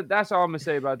that's all I'm gonna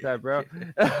say about that, bro.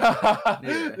 I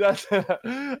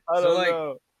don't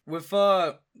know. With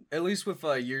at least with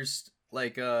yours,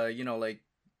 like like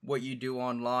what you do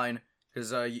online,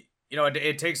 because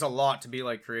it takes a lot to be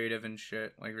like creative and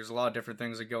shit. Like there's a lot of different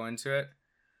things that go into it.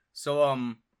 So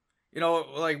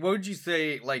like what would you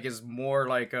say like is more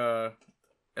like at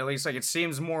least like it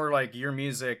seems more like your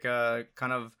music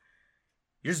kind of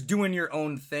you're just doing your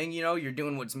own thing, you're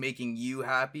doing what's making you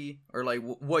happy or like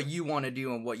what you want to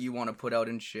do and what you want to put out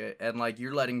and shit, and like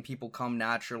you're letting people come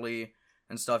naturally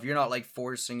and stuff. You're not like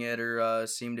forcing it or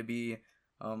seem to be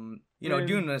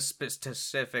doing a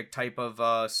specific type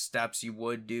of steps you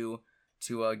would do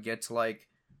to get to like,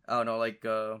 I don't know, like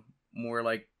more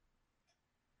like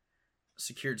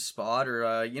secured spot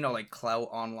or like clout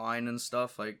online and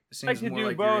stuff. Like it seems I like to more do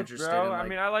like both, you're interested bro. in like, I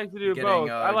mean, I like to do getting, both.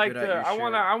 I like good to. at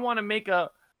your I want to make a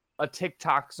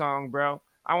TikTok song, bro.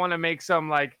 I want to make some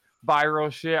like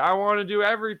viral shit. I want to do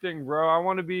everything, bro. I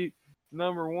want to be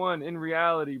number one in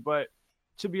reality. But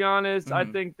to be honest, I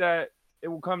Mm-hmm. think that it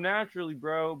will come naturally,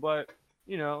 bro. But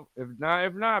you know, if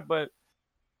not. But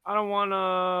I don't want to.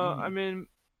 I Mm-hmm. mean,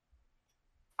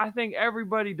 I think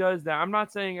everybody does that. I'm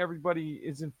not saying everybody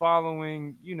isn't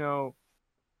following, you know,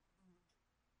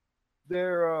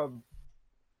 their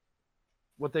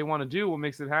what they want to do, what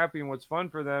makes them happy, and what's fun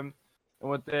for them, and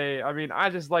what they. I mean, I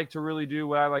just like to really do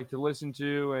what I like to listen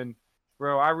to, and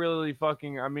bro, I really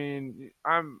fucking. I mean,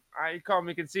 I call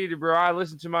me conceited, bro. I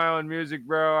listen to my own music,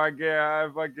 bro. I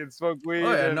fucking smoke Oh weed,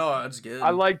 yeah, and no, that's I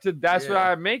good. like to. That's what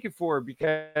Yeah. I make it for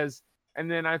because, and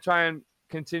then I try and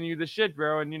continue the shit,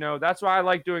 bro. And you know, that's why I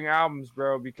like doing albums,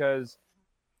 bro, because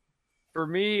for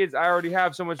me is I already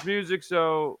have so much music.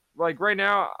 So like right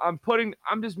now I'm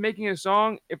just making a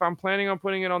song. If I'm planning on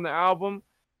putting it on the album,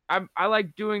 I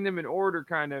like doing them in order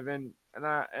kind of and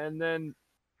then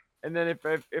if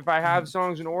I have Mm-hmm.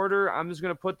 songs in order, I'm just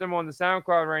gonna put them on the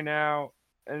SoundCloud right now.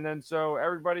 And then so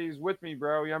everybody's with me,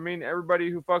 bro. You know what I mean? Everybody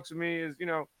who fucks with me is, you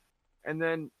know, and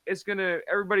then it's gonna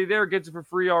everybody there gets it for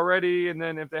free already. And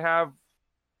then if they have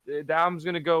the album's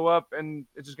gonna go up, and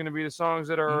it's just gonna be the songs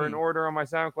that are in Mm-hmm. order on my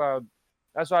SoundCloud.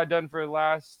 That's what I've done for the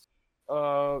last,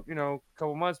 you know,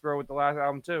 couple months, bro, with the last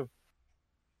album too.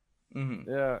 Mm-hmm.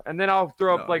 Yeah, and then I'll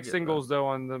throw No, up I like get that. singles though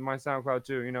on my SoundCloud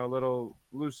too. You know, little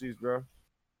loosies, bro.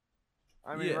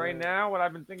 I mean, Yeah. right now, what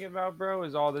I've been thinking about, bro,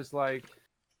 is all this like,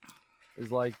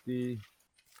 is like the,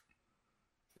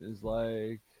 is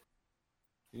like,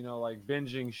 you know, like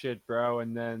binging shit, bro.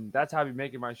 And then that's how I be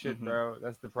making my shit, Mm-hmm. bro.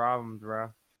 That's the problem, bro.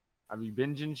 I be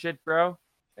binging shit, bro,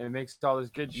 and it makes all this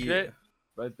good Yeah. shit,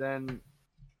 but then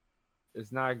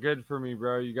it's not good for me,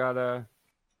 bro. You gotta.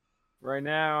 Right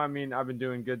now, I mean, I've been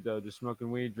doing good though, just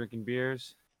smoking weed, drinking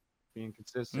beers, being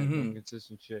consistent, Mm-hmm. doing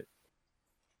consistent shit.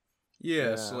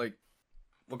 Yeah. So Yeah. like,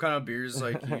 what kind of beers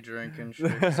like you drink and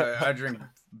shit? Cause I drink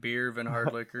beer and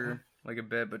hard liquor like a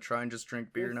bit, but try and just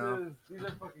drink beer now. These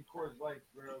are fucking Coors Lights,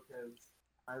 bro. Because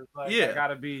I was like, I Yeah.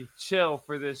 gotta be chill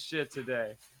for this shit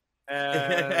today,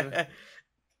 and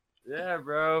yeah,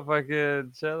 bro,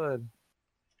 fucking chilling.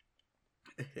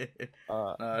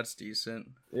 Uh, No, that's decent.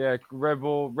 yeah, Red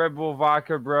Bull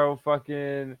vodka, bro.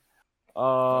 Fucking Fuck yeah.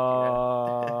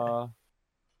 uh,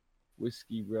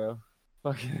 whiskey, bro.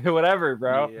 Fucking whatever,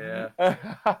 bro. Yeah.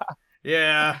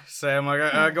 Yeah, Sam. Like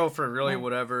I go for really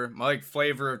whatever. My like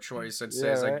flavor of choice, I'd Yeah,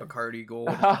 say, is like right. Bacardi Gold.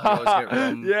 I always get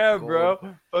rum Yeah, gold.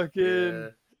 bro. Fucking Yeah.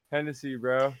 Hennessy,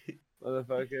 bro.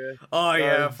 Motherfucker. Oh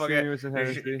yeah, Dog, fuck see me it. with some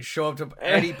Hennessy. Show up to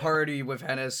any party with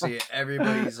Hennessy.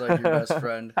 Everybody's like your best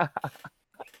friend.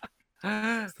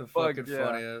 It's the Fuck fucking yeah.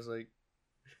 funniest. Like,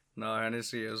 no,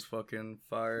 Hennessy is fucking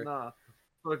fire. Nah.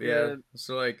 But yeah. Fucking.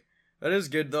 So like, that is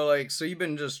good though. Like, so you've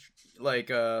been just like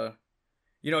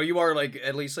you know, you are like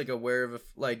at least like aware of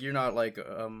like you're not like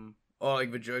oh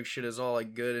like the drug shit is all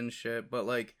like good and shit, but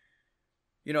like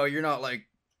you know you're not like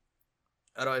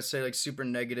how do I say like super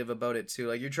negative about it too.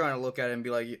 Like you're trying to look at it and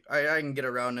be like I can get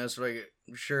around this. Like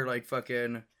sure like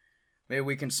fucking maybe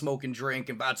we can smoke and drink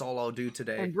and that's all I'll do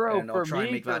today And bro, and I'll try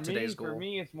and make that today's for goal.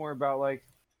 me, it's more about like,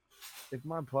 if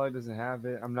my plug doesn't have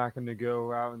it, I'm not gonna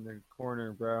go out in the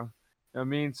corner, bro. You know what I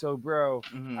mean, so bro,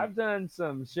 Mm-hmm. I've done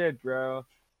some shit, bro.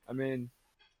 I mean,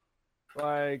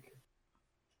 like,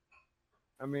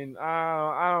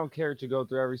 I don't care to go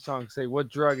through every song. Say what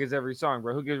drug is every song,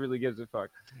 bro? Really gives a fuck?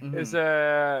 It's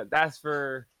Mm-hmm. that's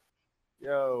for,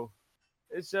 yo.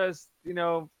 It's just, you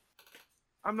know,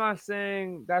 I'm not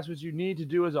saying that's what you need to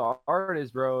do as an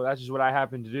artist, bro. That's just what I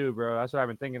happen to do, bro. That's what I've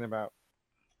been thinking about.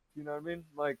 You know what I mean?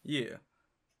 Like, Yeah.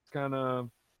 it's kind of,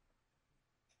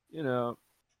 you know,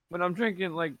 when I'm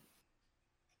drinking, like,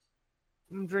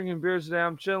 I'm drinking beers today.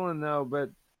 I'm chilling though, but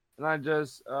and I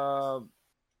just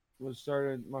was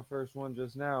started my first one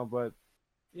just now, but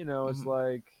you know, it's Mm-hmm.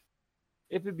 like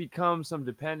if it becomes some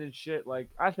dependent shit, like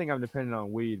I think I'm dependent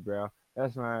on weed, bro.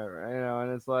 That's my, you know,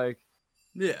 and it's like,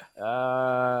 Yeah.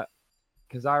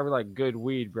 cause I like good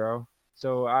weed, bro.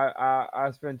 So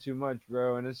I spend too much,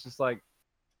 bro, and it's just like,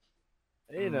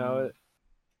 you know, Mm. it's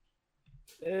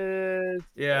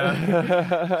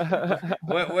Yeah.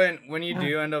 When you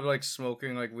do end up like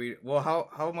smoking like weed, well,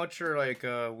 how much are like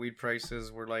weed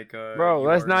prices were like bro.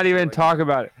 Let's yours not or even like talk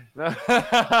about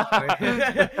way,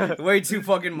 it. way too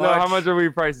fucking No, much. how much are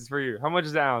weed prices for you? How much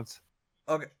is the ounce?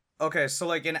 Okay, okay, so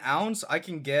like an ounce, I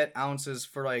can get ounces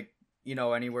for like you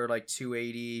know anywhere like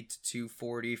 280 to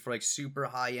 240 for like super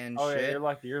high end Oh yeah, shit. you're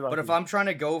lucky. You're lucky. But if I'm trying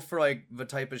to go for like the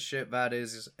type of shit that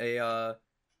is a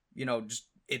you know, just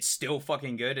it's still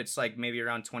fucking good. It's like maybe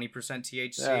around 20%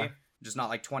 THC, Yeah. just not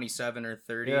like 27 or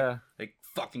 30. Yeah. Like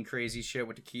fucking crazy shit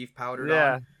with the keef powdered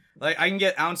Yeah. on. Like I can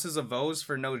get ounces of those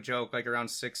for no joke, like around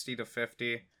 60 to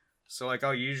 50. So like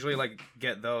I'll usually like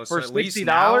get those for so at least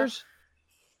 $60.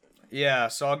 Yeah,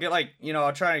 so I'll get like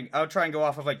I'll try and go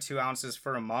off of like 2 ounces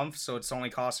for a month, so it's only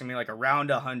costing me like around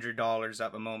 $100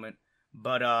 at the moment.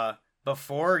 But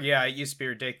before, yeah, it used to be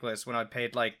ridiculous when I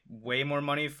paid like way more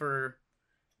money for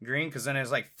green, because then it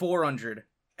was like 400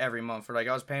 every month. For like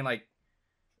I was paying like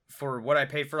for what I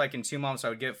paid for like in 2 months, I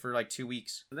would get for like 2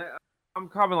 weeks. I'm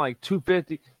copping like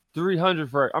 250,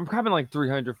 300 for. I'm copping like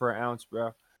 300 for an ounce,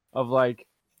 bro. Of like,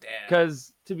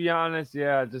 because to be honest,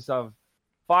 yeah, just of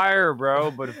fire, bro.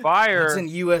 But fire. It's in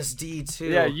USD too.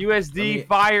 Yeah, USD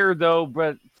fire though,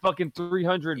 but fucking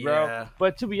 300, bro. Yeah.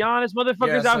 But to be honest,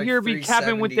 motherfuckers out like here be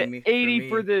capping with the 80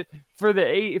 for the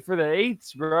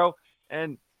eighths, bro,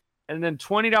 and then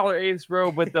 $20 eighths,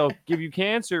 bro. But they'll give you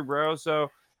cancer, bro. So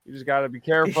you just gotta be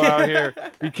careful out here.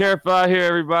 Be careful out here,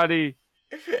 everybody.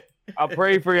 I'll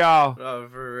pray for y'all. Oh,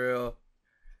 for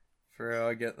real,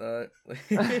 I get that.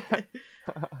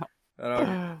 I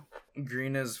don't,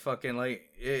 green is fucking like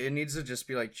it needs to just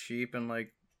be like cheap and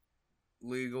like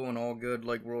legal and all good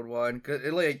like worldwide. Cause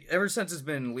it, like ever since it's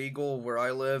been legal where I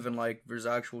live and like there's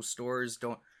actual stores,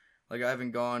 don't like I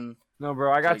haven't gone. No,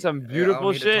 bro, I got like, some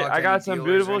beautiful shit. I got some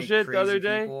beautiful shit the other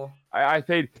day. I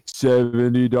paid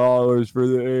 $70 for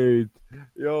the eighth.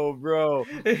 Yo, bro,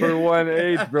 for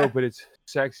 1/8, bro, but it's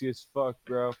sexy as fuck,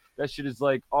 bro. That shit is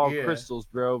like all crystals,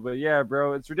 bro. But yeah,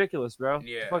 bro, it's ridiculous, bro.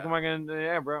 Yeah. What the fuck am I gonna?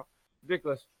 Yeah, bro,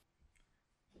 ridiculous.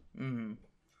 Mm-hmm.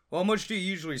 Well, how much do you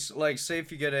usually like? Say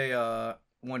if you get a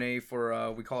 1/8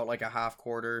 for we call it like a half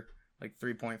quarter, like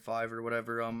 3.5 or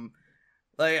whatever.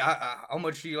 Like how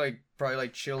much do you like probably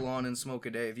like chill on and smoke a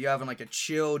day? If you having like a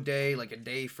chill day, like a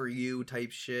day for you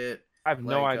type shit. I have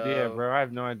no idea, bro. I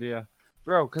have no idea,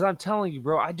 bro. Cause I'm telling you,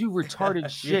 bro, I do retarded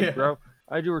shit, bro.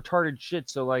 I do retarded shit.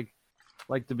 So like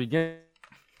the beginning.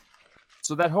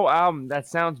 So that whole album, that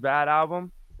Sounds Bad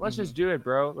album. Let's just do it,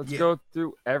 bro. Let's go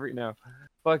through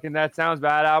fucking That Sounds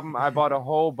Bad album. I bought a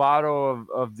whole bottle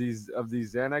of these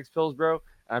Xanax pills, bro.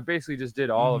 And I basically just did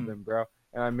all of them, bro.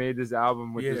 And I made this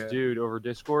album with this dude over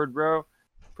Discord, bro.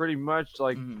 Pretty much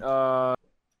like I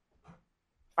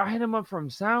hit him up from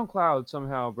SoundCloud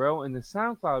somehow, bro, in the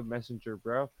SoundCloud Messenger,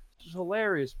 bro. It's just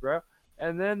hilarious, bro.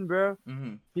 And then, bro,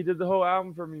 he did the whole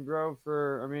album for me, bro.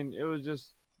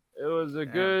 It was a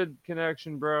good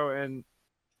connection, bro, and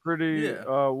pretty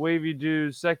wavy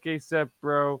dude, Seke Sep,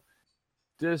 bro.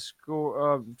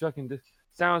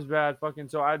 Sounds Bad, fucking.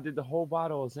 So I did the whole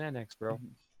bottle of Xanax, bro.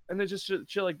 And then just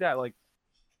shit like that, like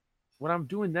when I'm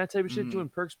doing that type of shit, doing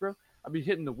perks, bro. I'll be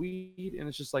hitting the weed, and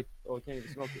it's just like, oh, I can't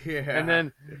even smoke it. Yeah. And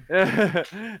then,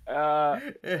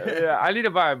 I need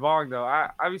to buy a bong though. I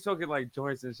be smoking like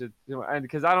joints and shit, and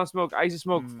because I don't smoke, I used to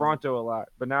smoke Fronto a lot,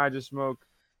 but now I just smoke.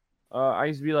 I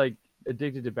used to be like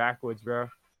addicted to backwoods, bro.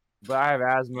 But I have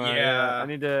asthma. Yeah. I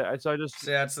need to. So I just.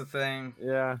 See, that's the thing.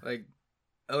 Yeah. Like,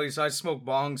 at least I smoke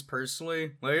bongs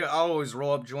personally. Like, I always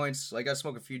roll up joints. Like, I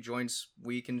smoke a few joints a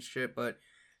week and shit, but.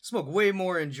 Smoke way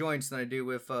more in joints than I do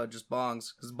with just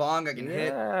bongs. Because bong I can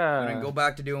hit and then go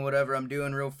back to doing whatever I'm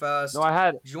doing real fast. No, I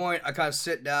had joint. I kind of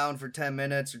sit down for 10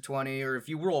 minutes or 20. Or if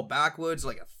you roll backwards,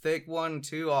 like a thick one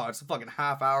too. Oh, it's a fucking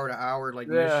half hour to hour like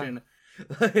mission.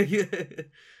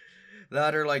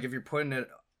 That or like if you're putting it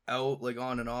out like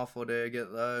on and off all day, I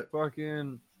get that.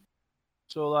 Fucking.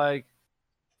 So like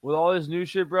with all this new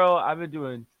shit, bro, I've been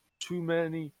doing too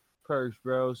many perks,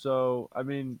 bro. So I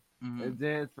mean. And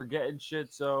then forgetting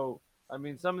shit. So I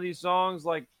mean, some of these songs,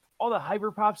 like all the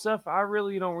hyperpop stuff, I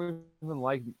really don't even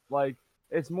like. Like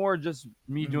it's more just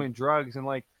me doing drugs and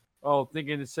like,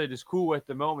 thinking this shit is cool at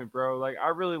the moment, bro. Like I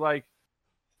really like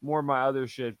more of my other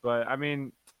shit, but I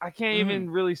mean, I can't even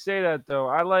really say that though.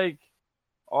 I like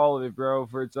all of it, bro,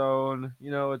 for its own. You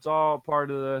know, it's all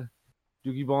part of the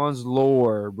Dookie Bond's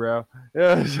lore, bro.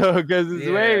 Yeah, so because it's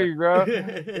wavy, bro.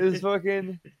 It's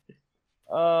fucking.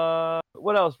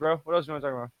 What else, bro? What else you want to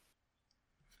talk about?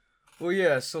 Well,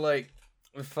 yeah, so like,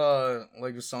 if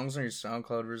like the songs on your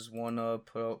SoundCloud, there's one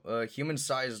put out Human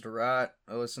Sized Rat.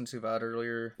 I listened to that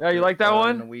earlier. Yeah, you like that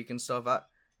one? In a week and stuff.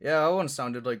 Yeah, that one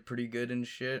sounded like pretty good and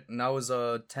shit. And that was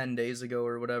 10 days ago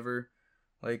or whatever.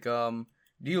 Like, do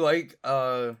you like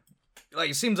it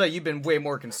seems like you've been way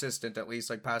more consistent at least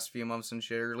like past few months and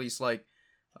shit, or at least like.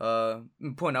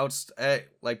 Putting out at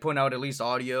least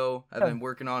audio. I've been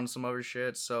working on some other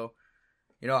shit, so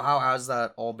you know, how has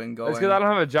that all been going? It's because I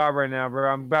don't have a job right now,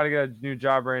 bro. I'm about to get a new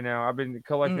job right now. I've been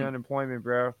collecting unemployment,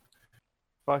 bro.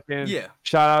 Fucking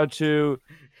shout out to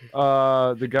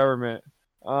the government.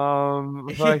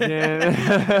 Fucking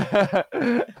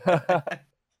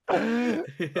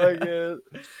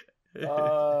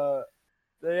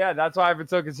that's why I've been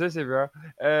so consistent, bro.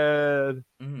 And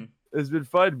it's been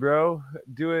fun, bro.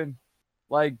 Doing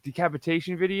like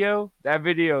decapitation video. That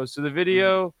video. So the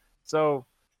video. So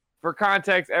for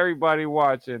context, everybody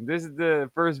watching, this is the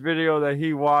first video that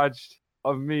he watched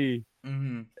of me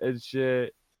and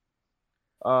shit.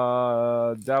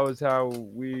 That was how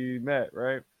we met,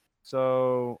 right?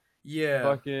 So yeah,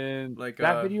 fucking like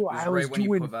that video, I was right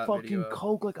doing fucking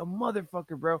coke like a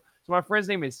motherfucker, bro. So my friend's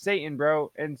name is Satan,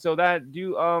 bro, and so that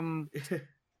dude,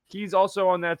 he's also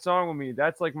on that song with me.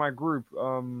 That's like my group,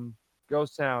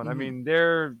 Ghost Town. I mean,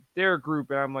 they're a group,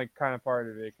 and I'm like kind of part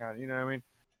of it, kind of, you know what I mean?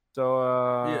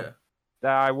 So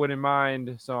that I Wouldn't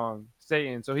Mind song,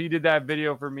 Satan. So he did that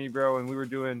video for me, bro, and we were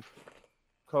doing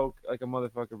coke like a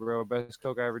motherfucker, bro. Best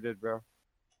coke I ever did, bro.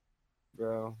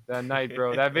 Bro, that night,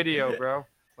 bro. That video, bro.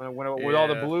 When with all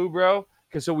the blue, bro.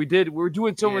 Cause so we were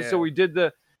doing so much. So we did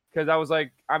cause I was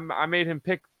like, I made him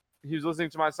pick. He was listening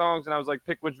to my songs, and I was like,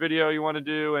 pick which video you want to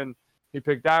do, and he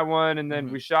picked that one, and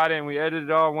then we shot it and we edited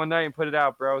it all one night and put it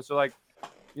out, bro. So like,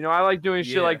 you know, I like doing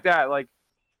shit like that. Like,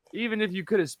 even if you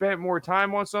could have spent more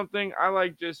time on something, I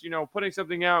like just, you know, putting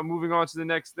something out, and moving on to the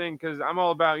next thing. Cause I'm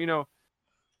all about, you know,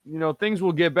 things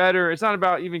will get better. It's not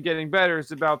about even getting better.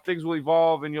 It's about things will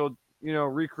evolve, and you'll, you know,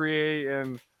 recreate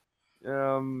and,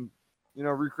 you know,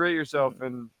 recreate yourself.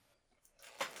 And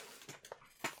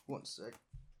 1 sec.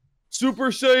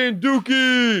 Super Saiyan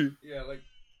Dookie. Yeah, like.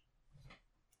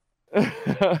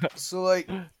 So like.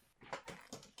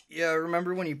 Yeah, I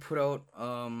remember when you put out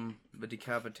the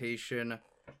decapitation,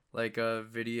 like a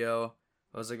video.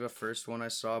 That was like the first one I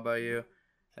saw by you,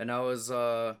 and I was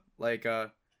like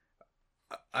I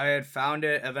had found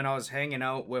it, and then I was hanging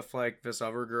out with like this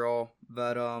other girl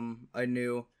that I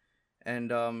knew,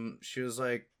 and she was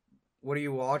like, "What are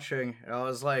you watching?" And I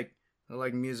was like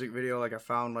music video like I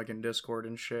found like in Discord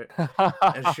and shit.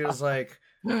 And she was like,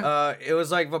 it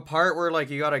was like the part where like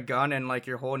you got a gun and like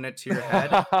you're holding it to your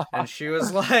head, and she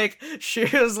was like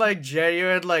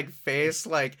genuine like face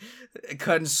like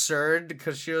concerned,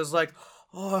 because she was like,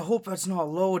 "Oh, I hope that's not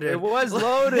loaded." It was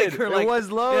loaded. Like, it was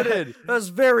loaded. Yeah, that's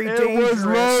very dangerous. It was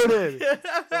loaded.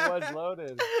 It was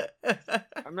loaded.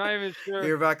 I'm not even sure. You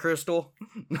hear that, Crystal?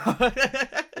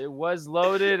 It was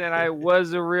loaded, and I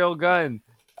was a real gun.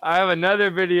 I have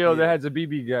another video that has a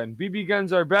BB gun. BB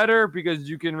guns are better because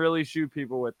you can really shoot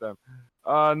people with them.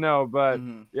 No, but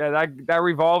yeah, that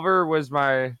revolver was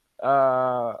my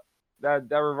that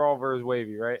revolver is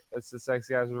wavy, right? That's the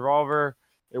sexy ass revolver.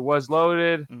 It was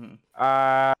loaded.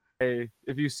 If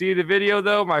you see the video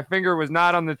though, my finger was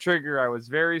not on the trigger. I was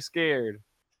very scared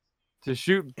to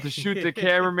shoot the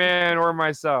cameraman or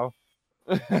myself.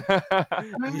 yeah.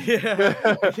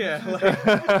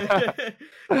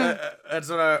 Like, that's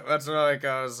what I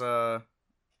was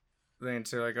thinking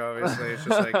too. Like, obviously it's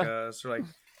just like sort of like,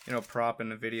 you know, prop in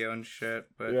the video and shit,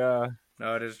 but yeah,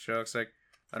 no, it is jokes. Like,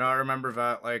 I don't remember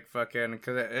that, like, fucking,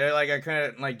 because like I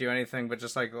couldn't like do anything but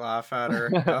just like laugh at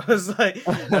her. I was like,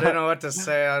 I didn't know what to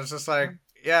say. I was just like,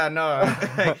 yeah, no,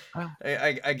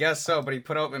 I guess so. But he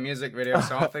put out the music video,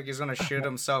 so I don't think he's gonna shoot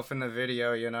himself in the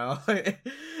video, you know. I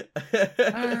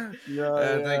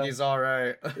think he's all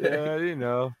right. Yeah, you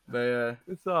know. But yeah,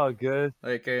 it's all good.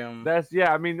 Like, that's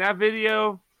I mean, that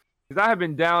video, because I have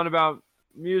been down about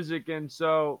music, and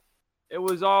so it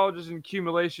was all just an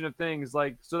accumulation of things.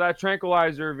 Like, so that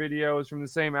Tranquilizer video is from the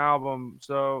same album,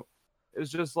 so it's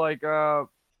just like,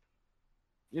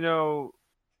 you know.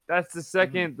 That's the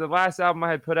second. The last album I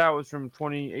had put out was from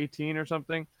 2018 or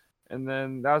something, and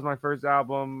then that was my first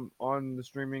album on the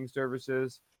streaming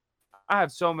services. I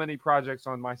have so many projects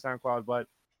on my SoundCloud, but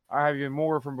I have even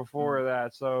more from before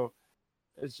that. So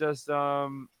it's just, you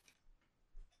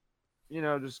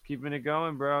know, just keeping it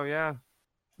going, bro. Yeah,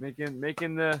 making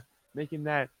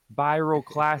that viral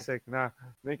classic.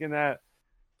 Making that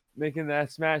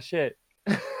smash hit.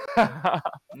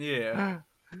 Yeah.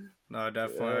 No,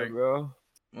 definitely, yeah, bro.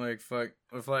 Like, fuck,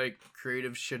 with like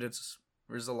creative shit,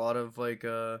 there's a lot of like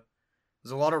there's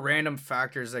a lot of random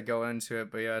factors that go into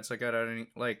it, but yeah, it's like at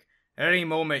any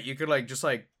moment you could like just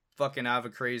like fucking have a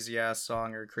crazy ass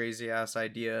song or a crazy ass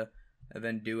idea and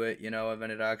then do it, you know, and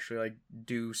then it actually like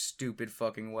do stupid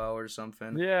fucking well or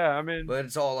something. Yeah, I mean, but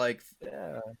it's all like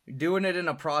doing it in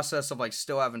a process of like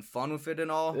still having fun with it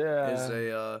and all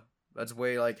is that's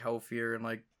way like healthier and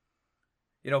like,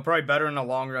 you know, probably better in the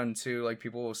long run too. Like,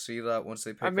 people will see that once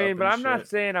they pick up. I mean, but I'm not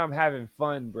saying I'm having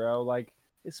fun, bro. Like,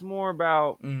 it's more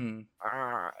about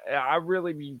I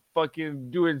really be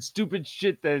fucking doing stupid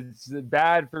shit that's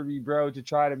bad for me, bro, to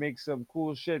try to make some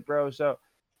cool shit, bro. So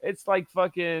it's like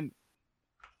fucking,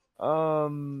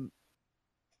 you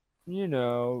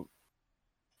know,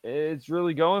 it's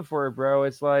really going for it, bro.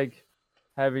 It's like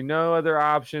having no other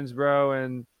options, bro,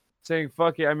 and saying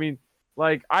fuck it. I mean,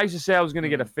 Like, I used to say I was gonna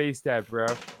get a face tat, bro.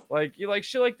 Like, you like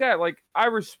shit like that. Like, I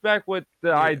respect what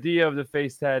the idea of the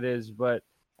face tat is, but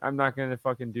I'm not gonna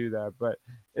fucking do that. But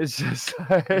it's just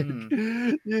like,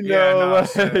 you know,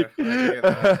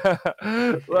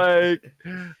 like,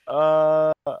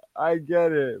 I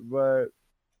get it, but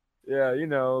yeah, you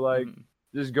know, like,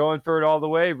 just going for it all the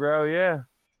way, bro. Yeah,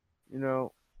 you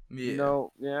know,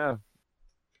 yeah,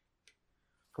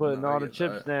 putting all the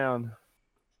chips down,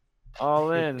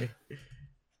 all in.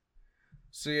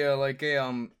 So yeah, like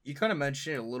you kind of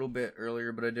mentioned it a little bit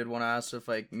earlier, but I did want to ask if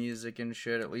like music and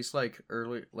shit, at least like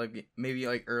early, like maybe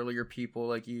like earlier people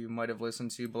like you might have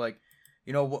listened to, but like,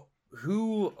 you know,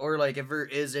 who or like if there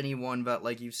is anyone that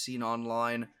like you've seen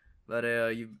online that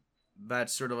that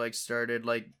sort of like started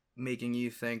like making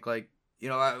you think like, you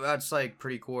know, that's like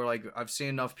pretty cool. Like I've seen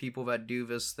enough people that do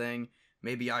this thing,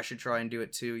 maybe I should try and do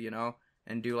it too, you know,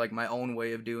 and do like my own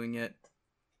way of doing it.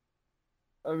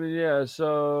 I mean, yeah,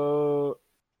 so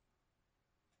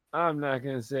I'm not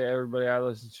gonna say everybody I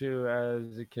listened to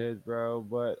as a kid, bro,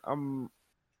 but I'm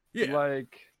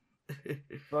like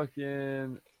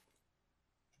fucking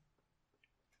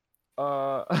fucking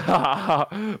I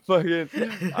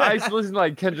used to listen to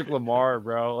like Kendrick Lamar,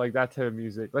 bro, like that type of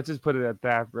music. Let's just put it at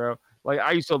that, bro. Like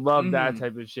I used to love that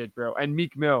type of shit, bro. And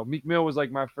Meek Mill. Meek Mill was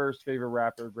like my first favorite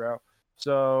rapper, bro.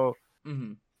 So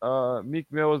Meek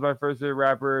Mill was my first favorite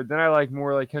rapper. Then I like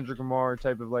more like Kendrick Lamar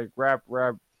type of like rap.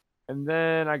 And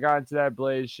then I got into that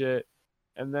Blaze shit.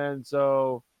 And then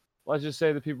so let's just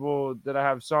say the people that I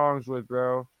have songs with,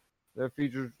 bro. The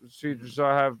features. So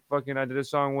I did a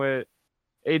song with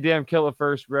A Damn Killer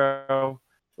First, bro.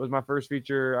 Was my first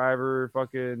feature I ever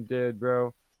fucking did,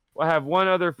 bro. I have one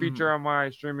other feature on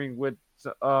my streaming with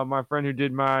my friend who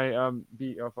did my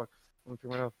beat. Oh fuck, let me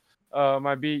pick mine up.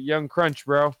 My beat, Young Crunch,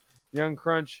 bro. Young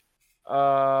Crunch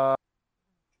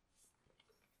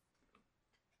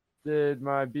did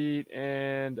my beat,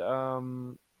 and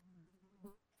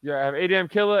yeah, I have A Damn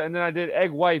Killer, and then I did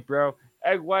Egg White, bro.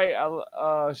 Egg White,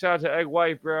 shout out to Egg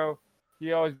White, bro.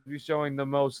 He always be showing the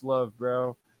most love,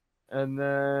 bro. And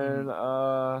then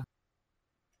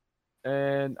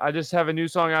and I just have a new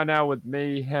song out now with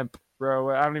Mayhem,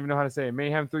 bro. I don't even know how to say it.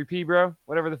 Mayhem 3P, bro.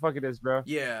 Whatever the fuck it is, bro.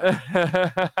 Yeah.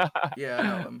 Yeah, I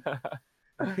know him.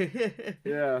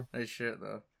 Yeah. Nice shit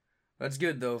though. That's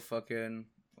good though, fucking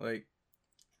like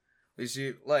at least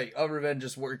you like other than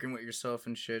just working with yourself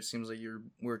and shit, seems like you're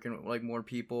working with like more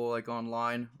people like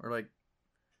online or like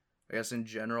I guess in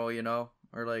general, you know?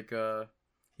 Or like you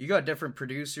got different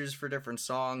producers for different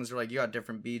songs or like you got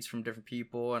different beats from different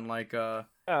people and like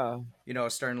you know,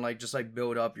 starting like just like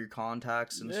build up your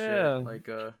contacts and shit. Like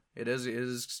it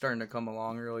is starting to come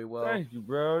along really well. Thank you,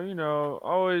 bro. You know,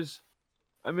 always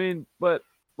I mean, but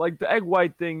like the Egg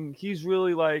White thing, he's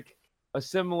really like a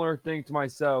similar thing to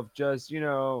myself. Just, you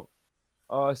know,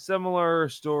 a similar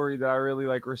story that I really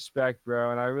like respect,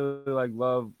 bro, and I really like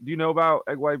love. Do you know about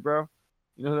Egg White, bro?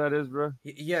 You know who that is, bro?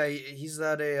 Yeah, he's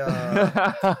that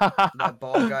that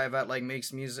bald guy that like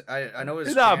makes music. I know his.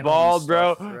 He's not bald,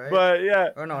 stuff, bro. Right? But yeah.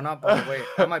 Oh no, not bald. Wait,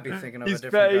 I might be thinking of a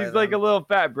different fat, guy. He's like a little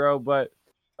fat, bro. But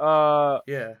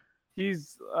yeah.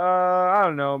 He's I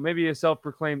don't know, maybe a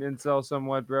self-proclaimed incel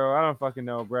somewhat, bro. I don't fucking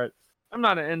know, Brett. I'm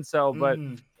not an incel, but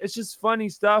it's just funny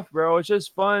stuff, bro. It's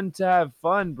just fun to have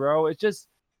fun, bro. It's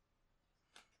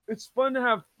fun to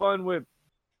have fun with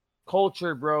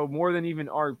culture, bro, more than even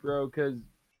art, bro, because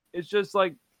it's just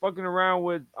like fucking around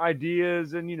with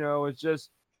ideas, and you know, it's just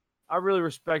I really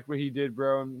respect what he did,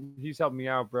 bro, and he's helped me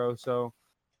out, bro. So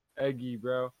Eggy,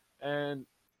 bro. And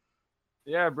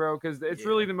yeah, bro, because it's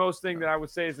really the most thing that I would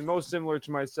say is the most similar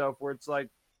to myself, where it's like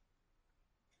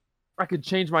I could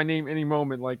change my name any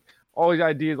moment, like all these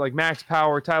ideas, like Max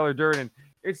Power, Tyler Durden.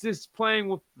 It's just playing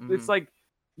with. It's like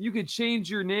you could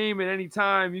change your name at any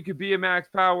time. You could be a Max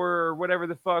Power or whatever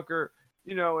the fuck, or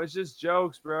you know, it's just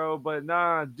jokes, bro. But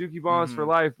nah, Dookie Bonds for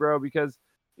life, bro, because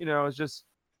you know it's just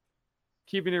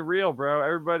keeping it real, bro.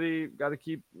 Everybody got to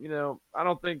keep. You know, I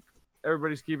don't think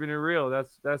everybody's keeping it real.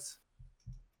 That's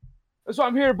why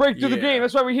I'm here to break through the game.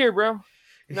 That's why we're here, bro.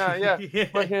 Nah, yeah.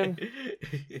 Fucking,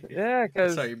 yeah,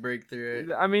 because that's how you break through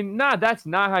it. I mean, nah, that's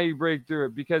not how you break through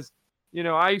it because, you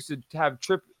know, I used to have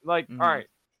all right,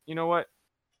 you know what?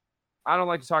 I don't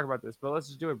like to talk about this, but let's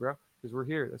just do it, bro, because we're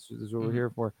here. This is what we're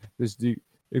here for. This is the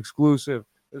exclusive.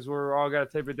 This is where we're all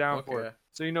got to tape it down for.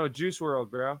 So, you know, Juice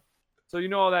World, bro. So, you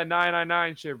know all that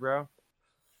 999 shit, bro.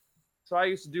 So, I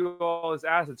used to do all this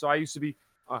acid. So, I used to be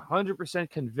 100%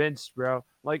 convinced, bro.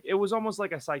 Like it was almost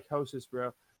like a psychosis,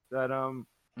 bro. That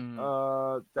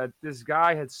that this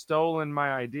guy had stolen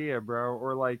my idea, bro,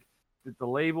 or like that the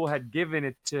label had given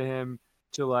it to him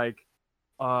to like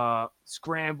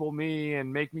scramble me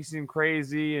and make me seem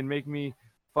crazy and make me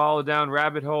follow down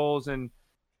rabbit holes. And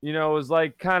it was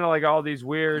like kind of like all these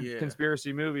weird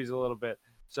conspiracy movies a little bit.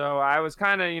 So I was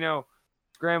kind of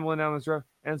scrambling down this road.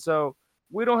 And so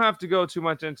we don't have to go too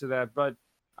much into that, but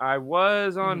I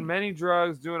was on many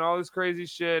drugs doing all this crazy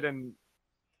shit. And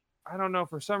I don't know,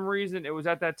 for some reason it was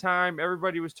at that time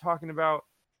everybody was talking about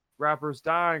rappers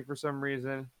dying for some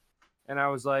reason. And I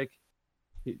was like,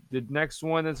 the next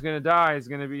one that's going to die is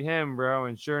going to be him, bro.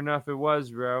 And sure enough, it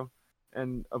was, bro.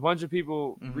 And a bunch of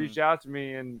people reached out to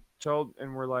me and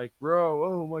were like, bro,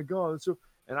 oh my God. So,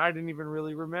 and I didn't even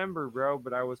really remember, bro,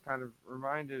 but I was kind of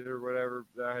reminded or whatever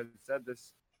that I had said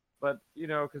this, but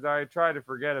cause I try to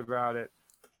forget about it,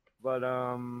 but,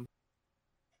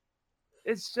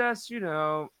 it's just,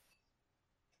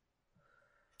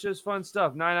 just fun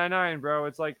stuff. 999, bro.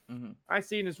 It's like, I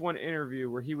seen this one interview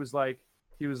where he was like,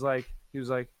 it's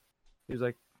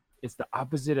the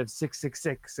opposite of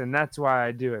 666, and that's why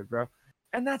I do it, bro.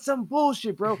 And that's some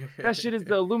bullshit, bro. That shit is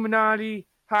the Illuminati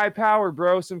high power,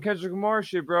 bro. Some Kendrick Lamar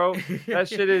shit, bro. That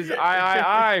shit is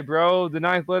I, bro. The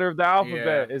 9th letter of the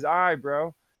alphabet is I,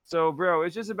 bro. So, bro,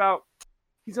 it's just about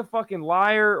he's a fucking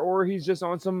liar or he's just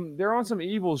they're on some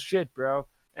evil shit, bro.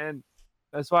 And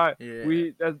that's why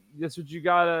that's what you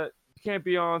can't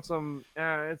be on some,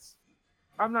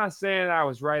 I'm not saying I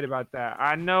was right about that.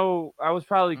 I know I was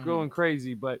probably going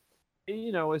crazy, but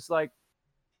it's like,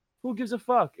 who gives a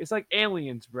fuck? It's like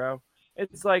aliens, bro.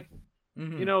 It's like,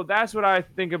 that's what I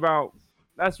think about.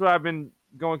 That's what I've been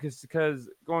going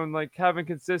going like having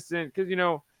consistent, because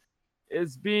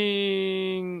it's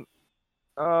being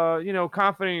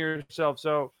confident in yourself.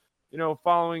 So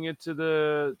following it to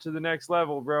the next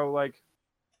level, bro. Like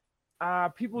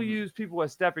people use people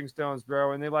as stepping stones,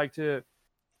 bro, and they like to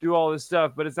do all this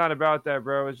stuff, but it's not about that,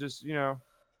 bro. It's just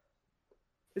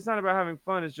it's not about having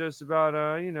fun. It's just about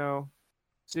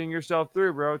seeing yourself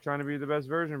through, bro. Trying to be the best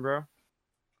version, bro.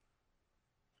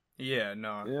 Yeah,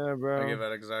 no. Yeah, bro. I get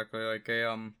that exactly. Like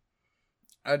I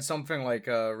had something like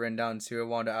written down too. I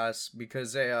wanted to ask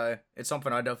because it's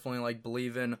something I definitely like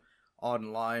believe in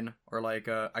online, or like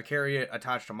I carry it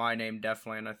attached to my name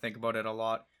definitely, and I think about it a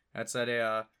lot. That's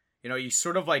that you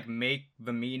sort of like make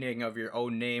the meaning of your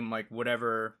own name like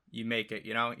whatever you make it.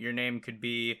 Your name could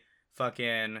be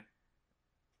fucking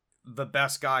the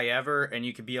best guy ever, and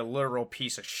you could be a literal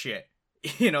piece of shit.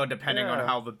 Depending on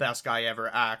how the best guy ever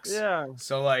acts. Yeah.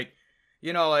 So like,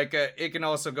 like it can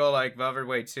also go like the other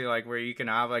way too, like where you can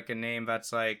have like a name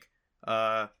that's like,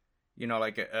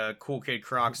 like a cool kid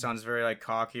Crocs sounds very like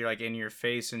cocky, like in your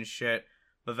face and shit.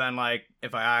 But then like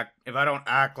if I don't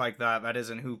act like that, that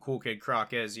isn't who Cool Kid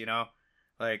Croc is,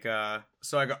 Like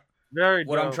so I got very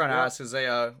what dope. I'm trying to ask is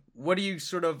what do you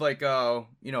sort of like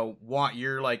want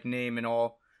your like name and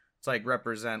all to like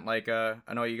represent? Like I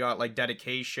know you got like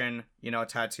dedication,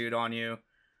 tattooed on you,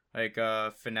 like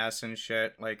finesse and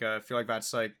shit. Like I feel like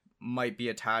that's like might be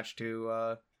attached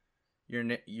to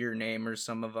your name or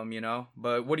some of them,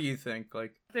 But what do you think?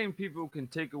 Like, I think people can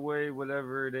take away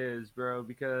whatever it is, bro,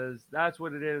 because that's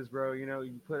what it is, bro.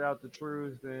 You put out the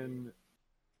truth and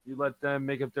you let them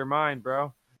make up their mind,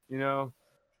 bro.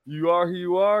 You are who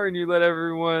you are, and you let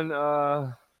everyone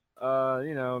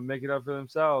make it up for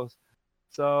themselves.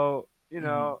 So,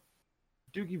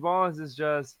 Dookie Bonds is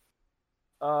just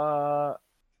yeah,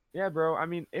 bro. I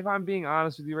mean, if I'm being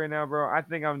honest with you right now, bro, I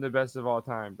think I'm the best of all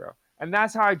time, bro. And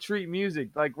that's how I treat music.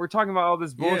 Like, we're talking about all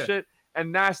this bullshit,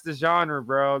 and that's the genre,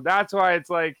 bro. That's why it's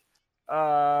like,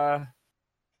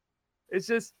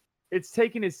 it's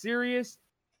taking it serious,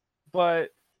 but,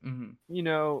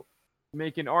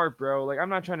 making art, bro. Like, I'm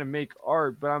not trying to make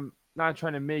art, but I'm not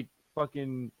trying to make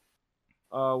fucking,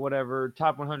 whatever,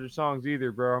 top 100 songs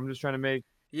either, bro. I'm just trying to make.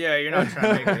 Yeah, you're not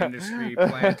trying to make the industry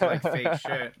plan to like fake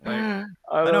shit. Like,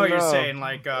 I know what you're saying.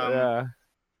 Like,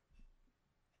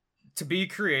 to be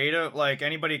creative, like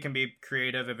anybody can be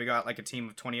creative if we got like a team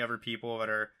of 20 other people that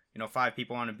are, 5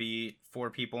 people on a beat, 4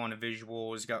 people on the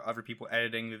visuals, got other people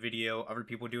editing the video, other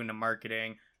people doing the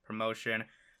marketing, promotion.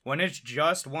 When it's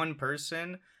just one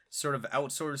person sort of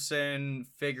outsourcing,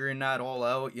 figuring that all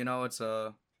out,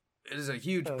 it is a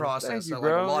huge process that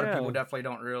like a lot of people definitely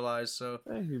don't realize. So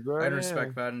thank you, bro. I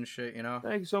respect that and shit,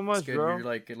 Thank you so much, it's good bro. You're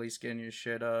like at least getting your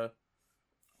shit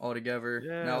all together.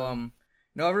 Yeah.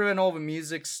 Now other than all the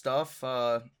music stuff,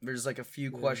 there's like a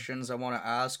few questions I want to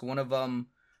ask. One of them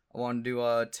I want to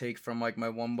do take from like my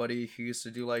one buddy who used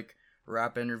to do like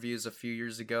rap interviews a few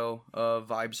years ago.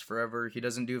 Vibes Forever. He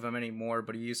doesn't do them anymore,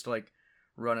 but he used to like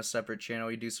run a separate channel.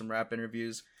 He'd do some rap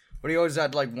interviews. But he always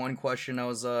had like one question that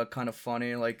was kind of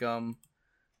funny, like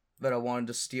that I wanted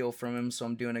to steal from him, so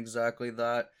I'm doing exactly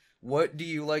that. what do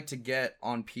you like to get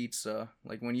on pizza?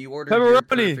 Like when you order your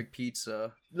perfect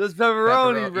pizza. Just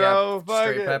pepperoni, bro. Yeah,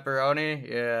 straight pepperoni.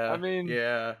 Yeah. I mean,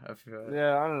 yeah, I feel it.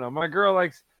 Yeah, I don't know. My girl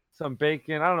likes some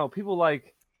bacon. I don't know. People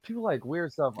like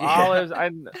weird stuff. Yeah. Olives.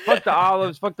 Fuck the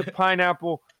olives. Fuck the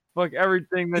pineapple. Fuck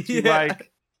everything that you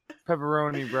like.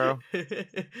 Pepperoni, bro.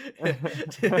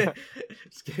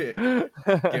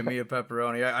 Give me a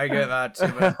pepperoni. I get that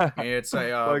too. But it's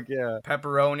a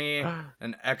pepperoni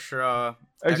and extra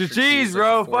cheese,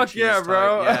 bro. Fuck yeah,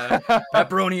 bro. Yeah,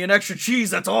 pepperoni and extra cheese.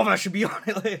 That's all that should be on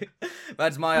it. Like,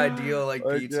 that's my ideal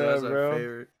pizza. That's my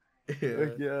favorite.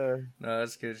 Yeah. No,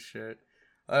 that's good shit.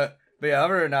 But yeah,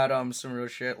 other than that, some real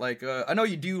shit. Like, I know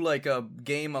you do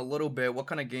game a little bit. What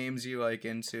kind of games you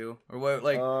into, or what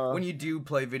when you do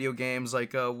play video games?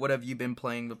 Like, what have you been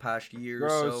playing the past year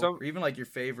or so, or even your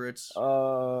favorites?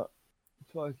 Fucking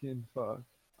fuck.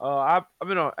 I've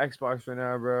been on Xbox right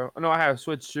now, bro. No, I have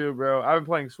Switch too, bro. I've been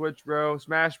playing Switch, bro.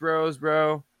 Smash Bros,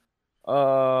 bro.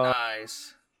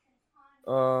 Nice.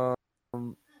 Mario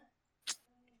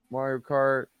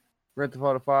Kart, Grand Theft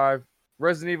Auto 5,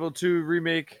 Resident Evil 2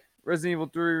 remake. Resident Evil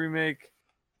 3 remake,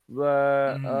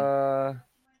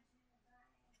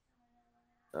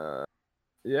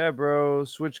 yeah, bro.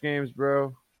 Switch games,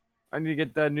 bro. I need to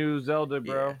get that new Zelda,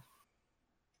 bro. Yeah.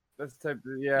 That's the type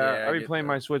of I be playing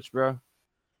my Switch, bro.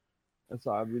 That's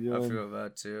all I be doing. I feel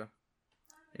that too.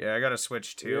 Yeah, I got a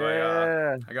Switch too.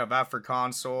 Yeah. I got that for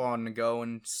console on the go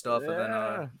and stuff, and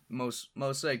then most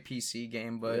PC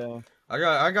game, but. Yeah. I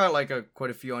got quite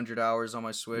a few hundred hours on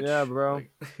my Switch. Yeah, bro.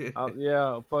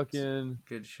 Fucking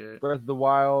good shit. Breath of the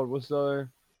Wild. What's the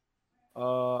other?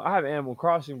 I have Animal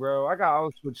Crossing, bro. I got all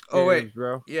Switch games,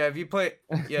 bro. Yeah, if you play,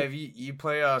 you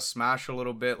play Smash a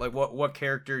little bit. Like, what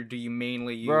character do you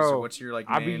mainly use? Bro, or what's your main?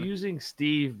 I be using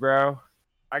Steve, bro.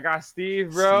 I got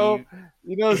Steve, bro. Steve.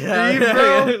 You know Steve,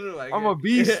 bro. I'm a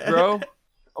beast, bro.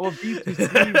 I'm a beast with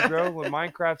Steve, bro. With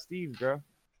Minecraft Steve, bro.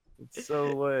 It's so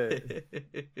lit.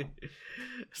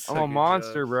 I'm a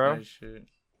monster, bro. Nice shit.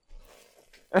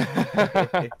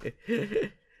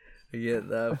 Yeah,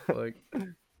 that fuck.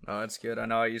 No, that's good. I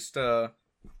know I used to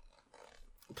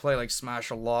play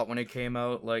Smash a lot when it came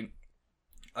out.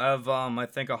 I have I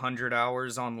think 100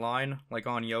 hours online,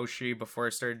 on Yoshi before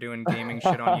I started doing gaming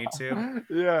shit on YouTube.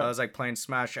 Yeah. I was playing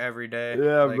Smash every day.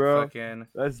 Yeah, bro.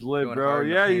 That's lit, bro.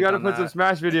 Yeah, you gotta put some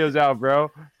Smash videos out, bro.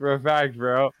 For a fact,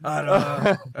 bro. I don't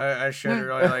know. I should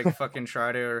really fucking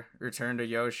try to return to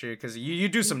Yoshi, because you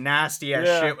do some nasty ass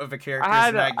shit with the characters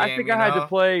in that game. I think I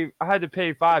had to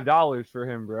pay $5 for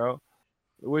him, bro.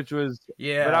 Which was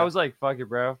but I was like, fuck it,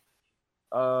 bro.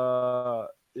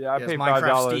 Yeah, I paid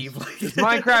 $5. It's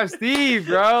Minecraft Steve,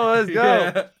 bro. Let's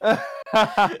go.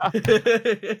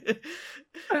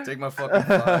 Take my fucking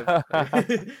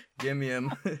 5. Give me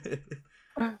him.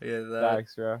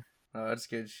 Thanks, bro. Oh, that's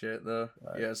good shit, though.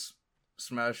 Yes,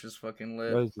 Smash is fucking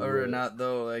lit. Other than that,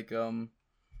 though,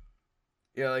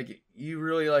 you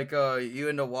really you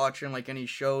into watching any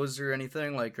shows or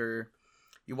anything, or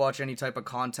you watch any type of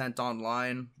content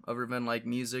online other than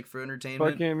music for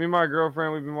entertainment? Fucking me and my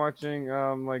girlfriend, we've been watching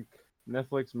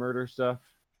Netflix murder stuff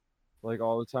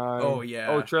all the time. Oh yeah.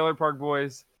 Oh, Trailer Park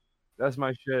Boys. That's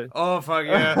my shit. Oh fuck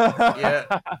yeah.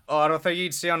 Yeah. Oh, I don't think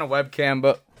you'd see on the webcam,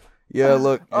 but yeah,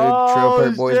 look, Trailer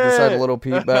Park Boys beside a little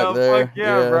Pete back there. Fuck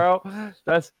yeah, bro.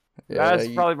 That's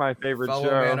probably my favorite fellow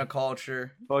show. Man of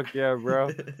culture. Fuck yeah,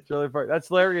 bro. Trailer Park. That's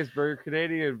hilarious, bro. You're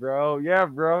Canadian, bro. Yeah,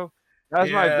 bro. That's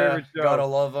my favorite show. Gotta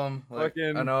love them. I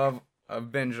know I've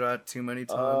binged that too many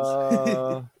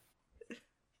times.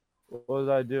 What was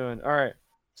I doing? All right.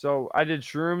 So I did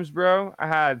shrooms, bro. I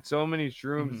had so many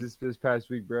shrooms this past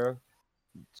week, bro.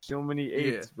 So many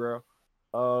eights, bro.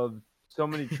 So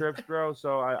many trips, bro.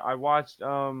 So I watched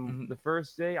the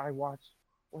first day I watched,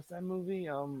 what's that movie?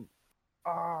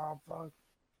 Fuck.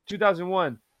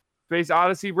 2001 Space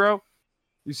Odyssey, bro.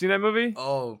 You seen that movie?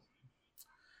 Oh.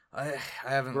 I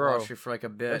haven't watched it for a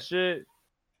bit.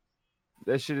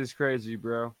 That shit is crazy,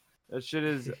 bro. That shit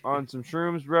is on some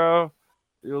shrooms, bro.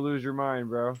 You'll lose your mind,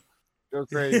 bro. Go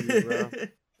crazy, bro.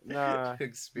 Nah.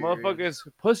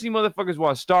 Pussy motherfuckers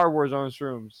watch Star Wars on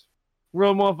shrooms.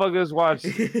 Real motherfuckers watch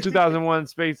 2001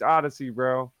 Space Odyssey,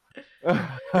 bro.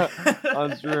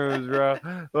 On shrooms, bro.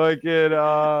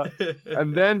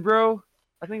 And then, bro,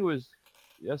 I think it was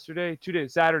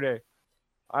Saturday.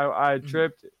 I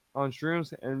tripped on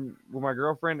shrooms and with my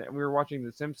girlfriend, and we were watching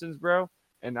The Simpsons, bro.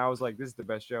 And I was like, "This is the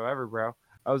best show ever, bro."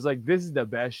 I was like, "This is the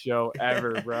best show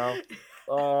ever, bro."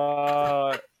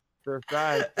 For a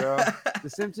fact, bro. The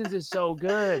Simpsons is so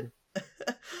good.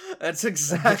 That's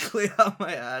exactly how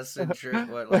my acid trip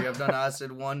went. I've done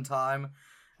acid one time,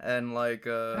 and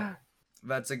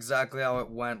That's exactly how it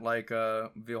went. Like, the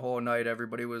whole night,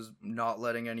 everybody was not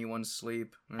letting anyone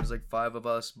sleep. There's like 5 of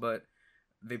us, but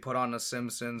they put on The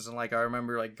Simpsons, and like I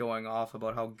remember like going off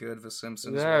about how good The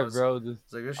Simpsons was. bro.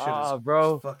 It's like this shit is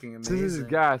Bro, fucking this is amazing.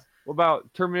 gas. What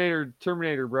about Terminator,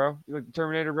 bro? You like the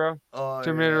Terminator, bro? Oh,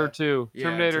 Terminator yeah. 2. Yeah,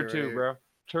 Terminator 2, bro.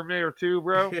 Terminator 2,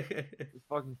 bro. It's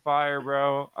fucking fire,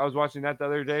 bro. I was watching that the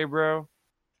other day, bro.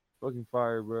 Fucking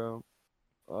fire, bro.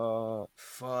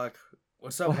 Fuck.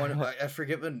 What's that one? I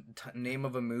forget the name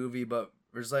of a movie, but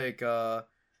there's like,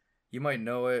 you might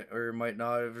know it or might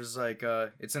not. There's like,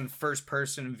 it's in first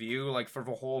person view, like for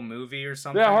the whole movie or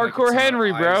something. Yeah, like, Hardcore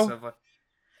Henry, bro.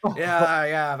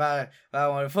 Yeah, that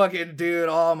one. Fucking dude,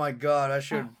 oh my god, that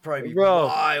should probably be bro,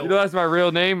 wild. You know that's my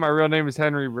real name? My real name is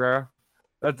Henry, bro.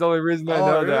 That's the only reason I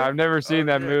know really? that. I've never seen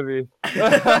that movie.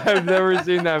 I've never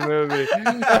seen that movie.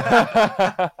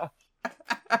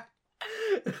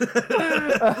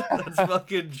 That's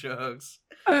fucking jokes.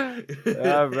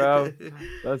 Yeah, bro.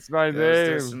 That's my name.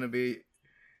 It's destined to be.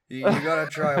 You gotta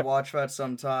try and watch that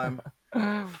sometime.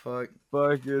 Fuck it.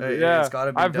 Hey, yeah. It's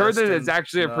gotta be I've heard that it's destined.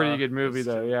 actually a pretty good movie,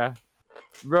 though. Yeah.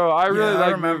 Bro, I really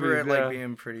like remember movies, it like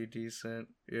being pretty decent.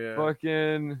 Yeah.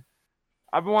 Fucking.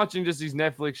 I've been watching just these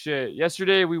Netflix shit.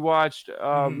 Yesterday we watched, me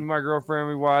and my girlfriend,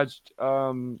 we watched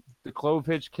The Clove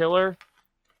Hitch Killer.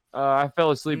 I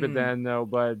fell asleep at the end though,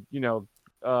 but you know,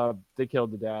 they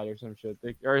killed the dad or some shit.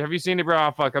 Or have you seen it, bro?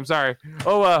 Oh, fuck, I'm sorry.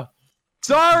 Oh,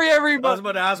 sorry everybody. I was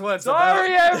about to ask what it's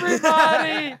sorry about.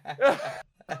 Everybody.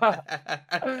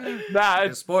 Nah,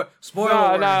 it's spoiler.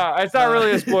 No, it's not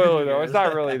really a spoiler though. It's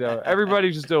not really though.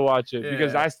 Everybody should still watch it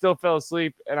because I still fell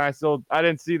asleep and I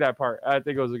didn't see that part. I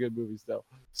think it was a good movie still.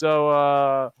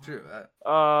 So True.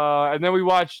 and then we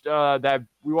watched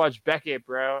Beckett,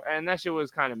 bro, and that shit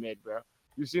was kind of mid, bro.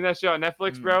 You seen that shit on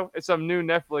Netflix, bro? It's some new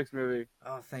Netflix movie.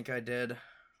 Oh, I think I did.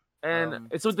 And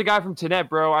it's with the guy from Tenet,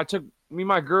 bro. I took me,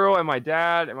 my girl, and my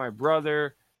dad and my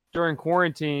brother during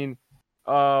quarantine.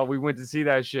 We went to see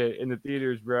that shit in the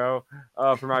theaters, bro,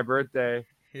 for my birthday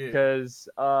because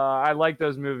I like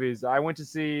those movies. I went to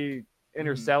see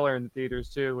Interstellar in the theaters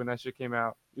too when that shit came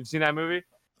out. You've seen that movie,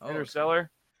 Interstellar?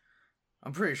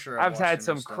 I'm pretty sure I've had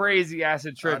some crazy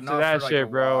acid trips to that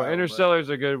shit, bro. While, Interstellar's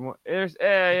a good one.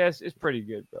 Yes, it's pretty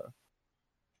good, bro.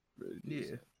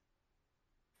 Yeah.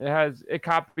 It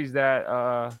copies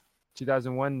that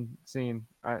 2001 scene.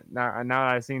 Now that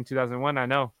I've seen 2001, I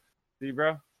know. See,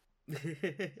 bro?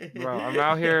 Bro, I'm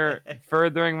out here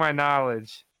furthering my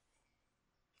knowledge.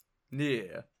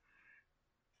 Yeah.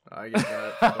 I get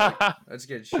that. That's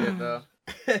good shit, though.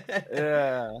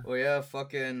 Yeah. Well, yeah,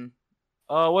 fucking...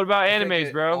 what about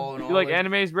animes, bro? You like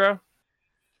animes, bro?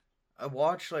 I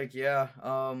watch, for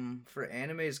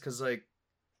animes, because, like,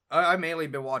 I mainly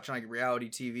been watching, like, reality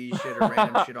TV shit or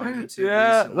random shit on YouTube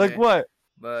recently. Like what?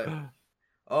 But...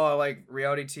 like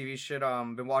reality TV shit.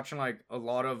 Been watching like a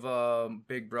lot of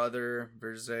Big Brother.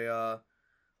 There's a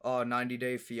 90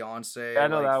 Day Fiance. I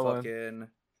know like, that fucking,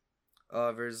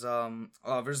 one.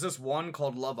 There's this one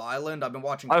called Love Island. I've been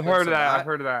watching. I've heard of that. I've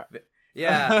heard of that.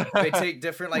 Yeah, they take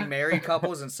different like married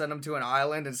couples and send them to an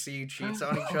island and see who cheats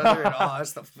on each other. And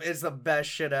it's the best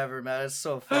shit ever, man. It's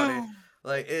so funny.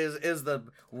 Like, is the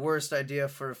worst idea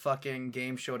for a fucking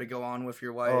game show to go on with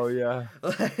your wife. Oh, yeah.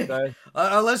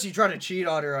 Unless you try to cheat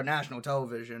on her on national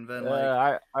television, then,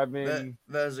 I mean...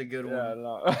 That is a good one.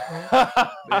 No.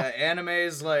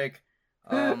 Animes, like,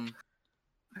 I've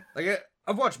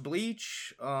watched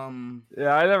Bleach.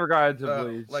 Yeah, I never got into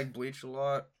Bleach. Like, Bleach a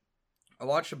lot. I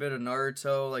watched a bit of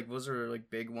Naruto, like, those are,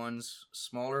 like, big ones.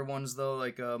 Smaller ones, though,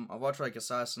 like, I watched, like,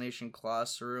 Assassination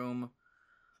Classroom.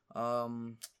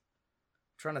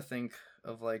 Trying to think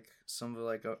of like some of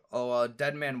like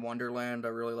Dead Man Wonderland. I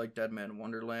really like Dead Man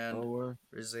Wonderland.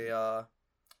 There's a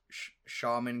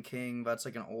Shaman King. That's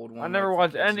like an old one. I never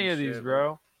watched any of these,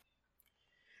 bro.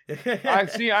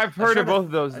 I've heard of both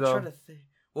of those though.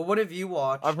 Well, what have you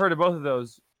watched? I've heard of both of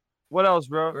those. What else,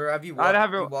 bro? Or have you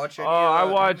watched? You watch any I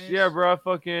watched. animes? Yeah, bro.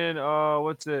 Fucking.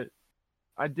 What's it?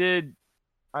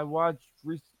 I watched.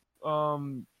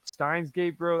 Steins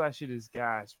Gate, bro. That shit is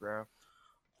gas, bro.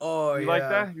 Oh, you like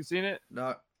that? You seen it?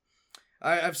 No,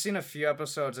 I've seen a few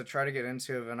episodes. I try to get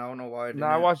into it, and I don't know why I didn't. No,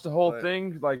 I watched the whole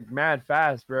thing like mad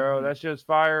fast, bro. That shit's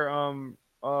fire.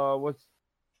 What's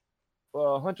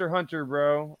Hunter x Hunter,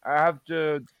 bro? I have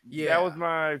to. Yeah, that was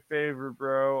my favorite,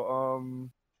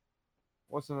 bro.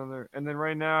 What's another? And then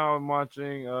right now I'm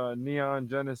watching Neon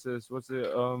Genesis. What's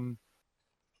it?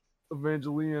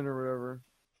 Evangelion or whatever.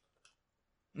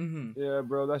 Yeah,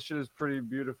 bro, that shit is pretty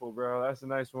beautiful, bro. That's a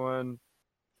nice one.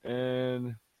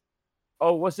 And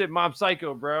what's it? Mob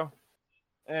Psycho, bro.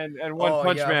 and One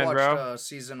Punch Man, I've bro. watched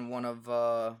season 1 of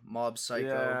Mob Psycho.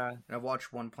 Yeah. And I've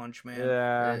watched One Punch Man.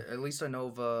 Yeah. At least I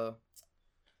know of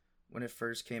when it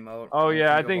first came out. Oh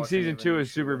yeah, I think think season 2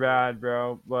 is super bad,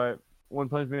 bro. But One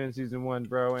Punch Man season 1,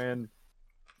 bro, and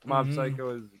Mob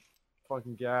Psycho is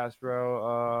fucking gas,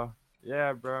 bro.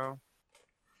 Yeah, bro.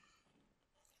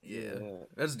 Yeah,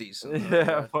 that's decent.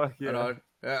 Yeah, fuck yeah.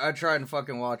 I try and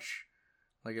fucking watch,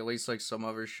 like, at least, like, some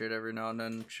other shit every now and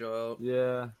then, chill out.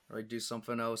 Yeah. Or, like, do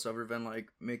something else other than, like,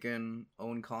 making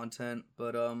own content.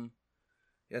 But,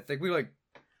 yeah, I think we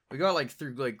got, like,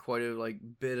 through, like, quite a, like,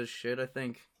 bit of shit, I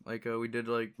think. Like, we did,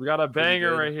 like... We got a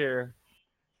banger right here.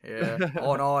 Yeah.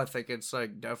 All in all, I think it's,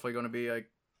 like, definitely gonna be,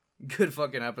 like, good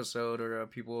fucking episode, or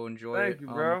people will enjoy it. Thank you,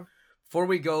 bro. Before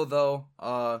we go,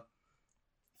 though,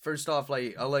 first off,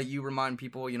 like, I'll let you remind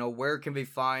people, you know, where can they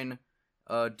find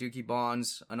Dookie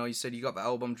Bonds? I know you said you got the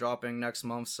album dropping next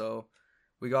month, so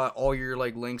we got all your,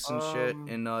 like, links and shit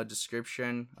in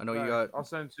description. I know you got... I'll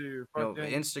send it to you.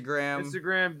 Instagram.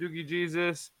 Instagram, Dookie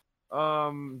Jesus.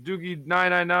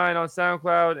 Dookie999 on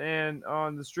SoundCloud, and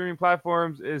on the streaming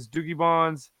platforms is Dookie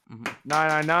Bonds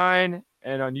 999,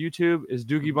 and on YouTube is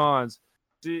Dookie Bonds.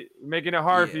 See, making it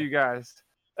hard for you guys.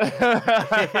 That's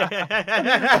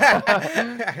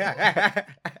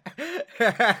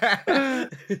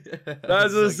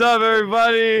what's up,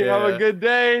 everybody. Have a good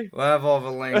day. We'll have all the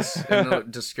links in the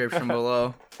description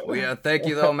below. Well, yeah, thank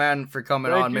you though, man, for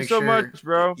coming on. Make sure much,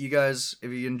 bro. You guys, if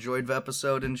you enjoyed the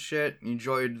episode and shit, you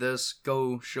enjoyed this,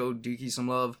 go show Dookie some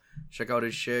love. Check out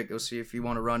his shit. Go see if you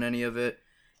want to run any of it.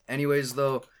 Anyways,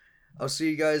 though, I'll see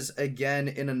you guys again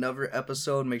in another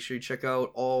episode. Make sure you check out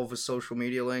all the social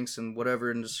media links and whatever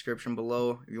in the description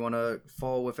below. If you want to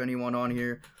follow with anyone on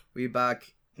here, we'll be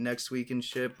back next week and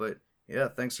shit. But yeah,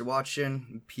 thanks for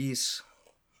watching. Peace.